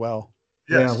may as well.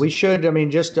 Yes. Yeah, we should. I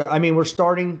mean, we're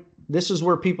starting. This is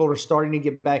where people are starting to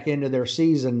get back into their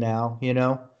season now,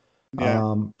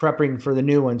 prepping for the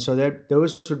new one. So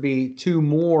those would be two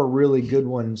more really good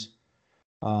ones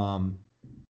to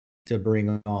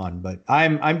bring on. But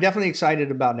I'm definitely excited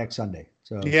about next Sunday.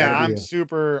 So yeah, I'm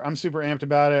super amped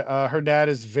about it. Her dad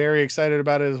is very excited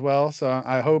about it as well. So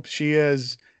I hope she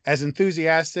is as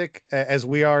enthusiastic as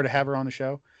we are to have her on the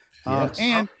show. Yes.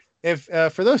 And if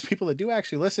for those people that do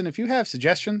actually listen, if you have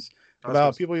suggestions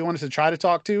about people you want us to try to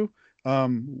talk to,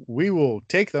 we will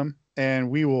take them and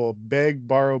we will beg,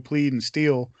 borrow, plead, and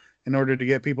steal in order to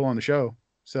get people on the show.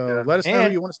 So let us know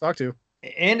who you want us to talk to.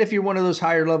 And if you're one of those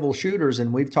higher level shooters,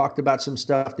 and we've talked about some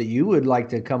stuff that you would like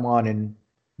to come on and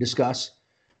discuss,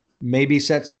 maybe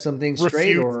set some things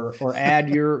straight or add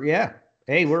your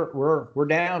hey, we're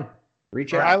down.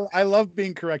 Reach out. I love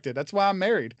being corrected. That's why I'm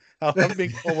married. I love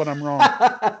being told when I'm wrong.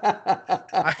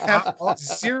 I have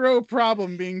zero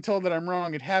problem being told that I'm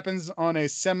wrong. It happens on a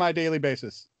semi-daily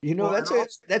basis.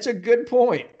 That's a good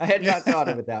point. I had not thought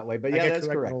of it that way, but that's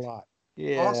correct. A lot.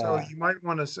 Yeah. Also, you might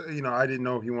want to say, I didn't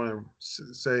know if you want to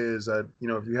say is that,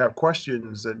 if you have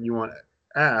questions that you want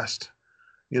asked,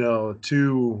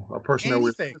 to a person that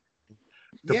we're please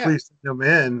send them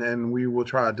in, and we will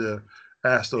try to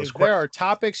ask those questions. If there are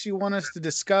topics you want us to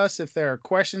discuss, if there are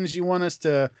questions you want us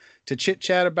to chit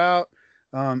chat about,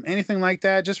 anything like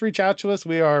that, just reach out to us.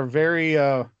 We are very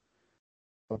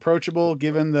approachable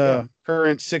given the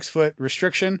current 6-foot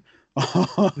restriction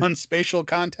on spatial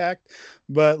contact.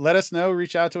 But let us know.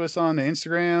 Reach out to us on the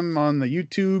Instagram, on the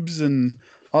YouTubes, and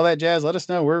all that jazz. Let us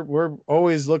know. We're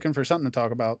always looking for something to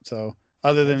talk about. So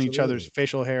other than each other's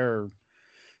facial hair or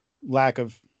lack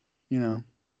of,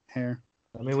 hair.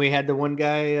 I mean, we had the one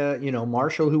guy,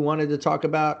 Marshall, who wanted to talk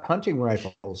about hunting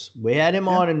rifles. We had him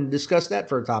on and discussed that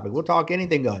for a topic. We'll talk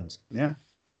anything guns. Yeah.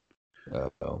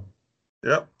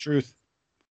 Yep. Truth.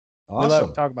 Awesome. We love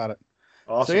to talk about it.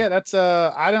 Awesome. So yeah, that's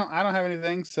I don't have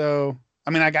anything. So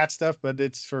I mean, I got stuff, but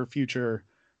it's for future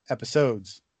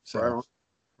episodes. So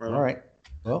right on. All right.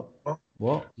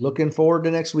 Well, looking forward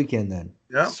to next weekend then.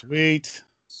 Yeah. Sweet.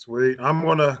 I'm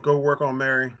gonna go work on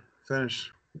Mary.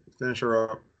 Finish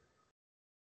her up.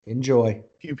 Enjoy.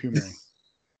 Pew pew Mary.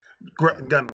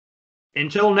 Gun.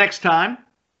 Until next time.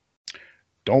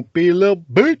 Don't be a little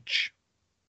bitch.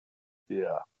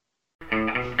 Yeah.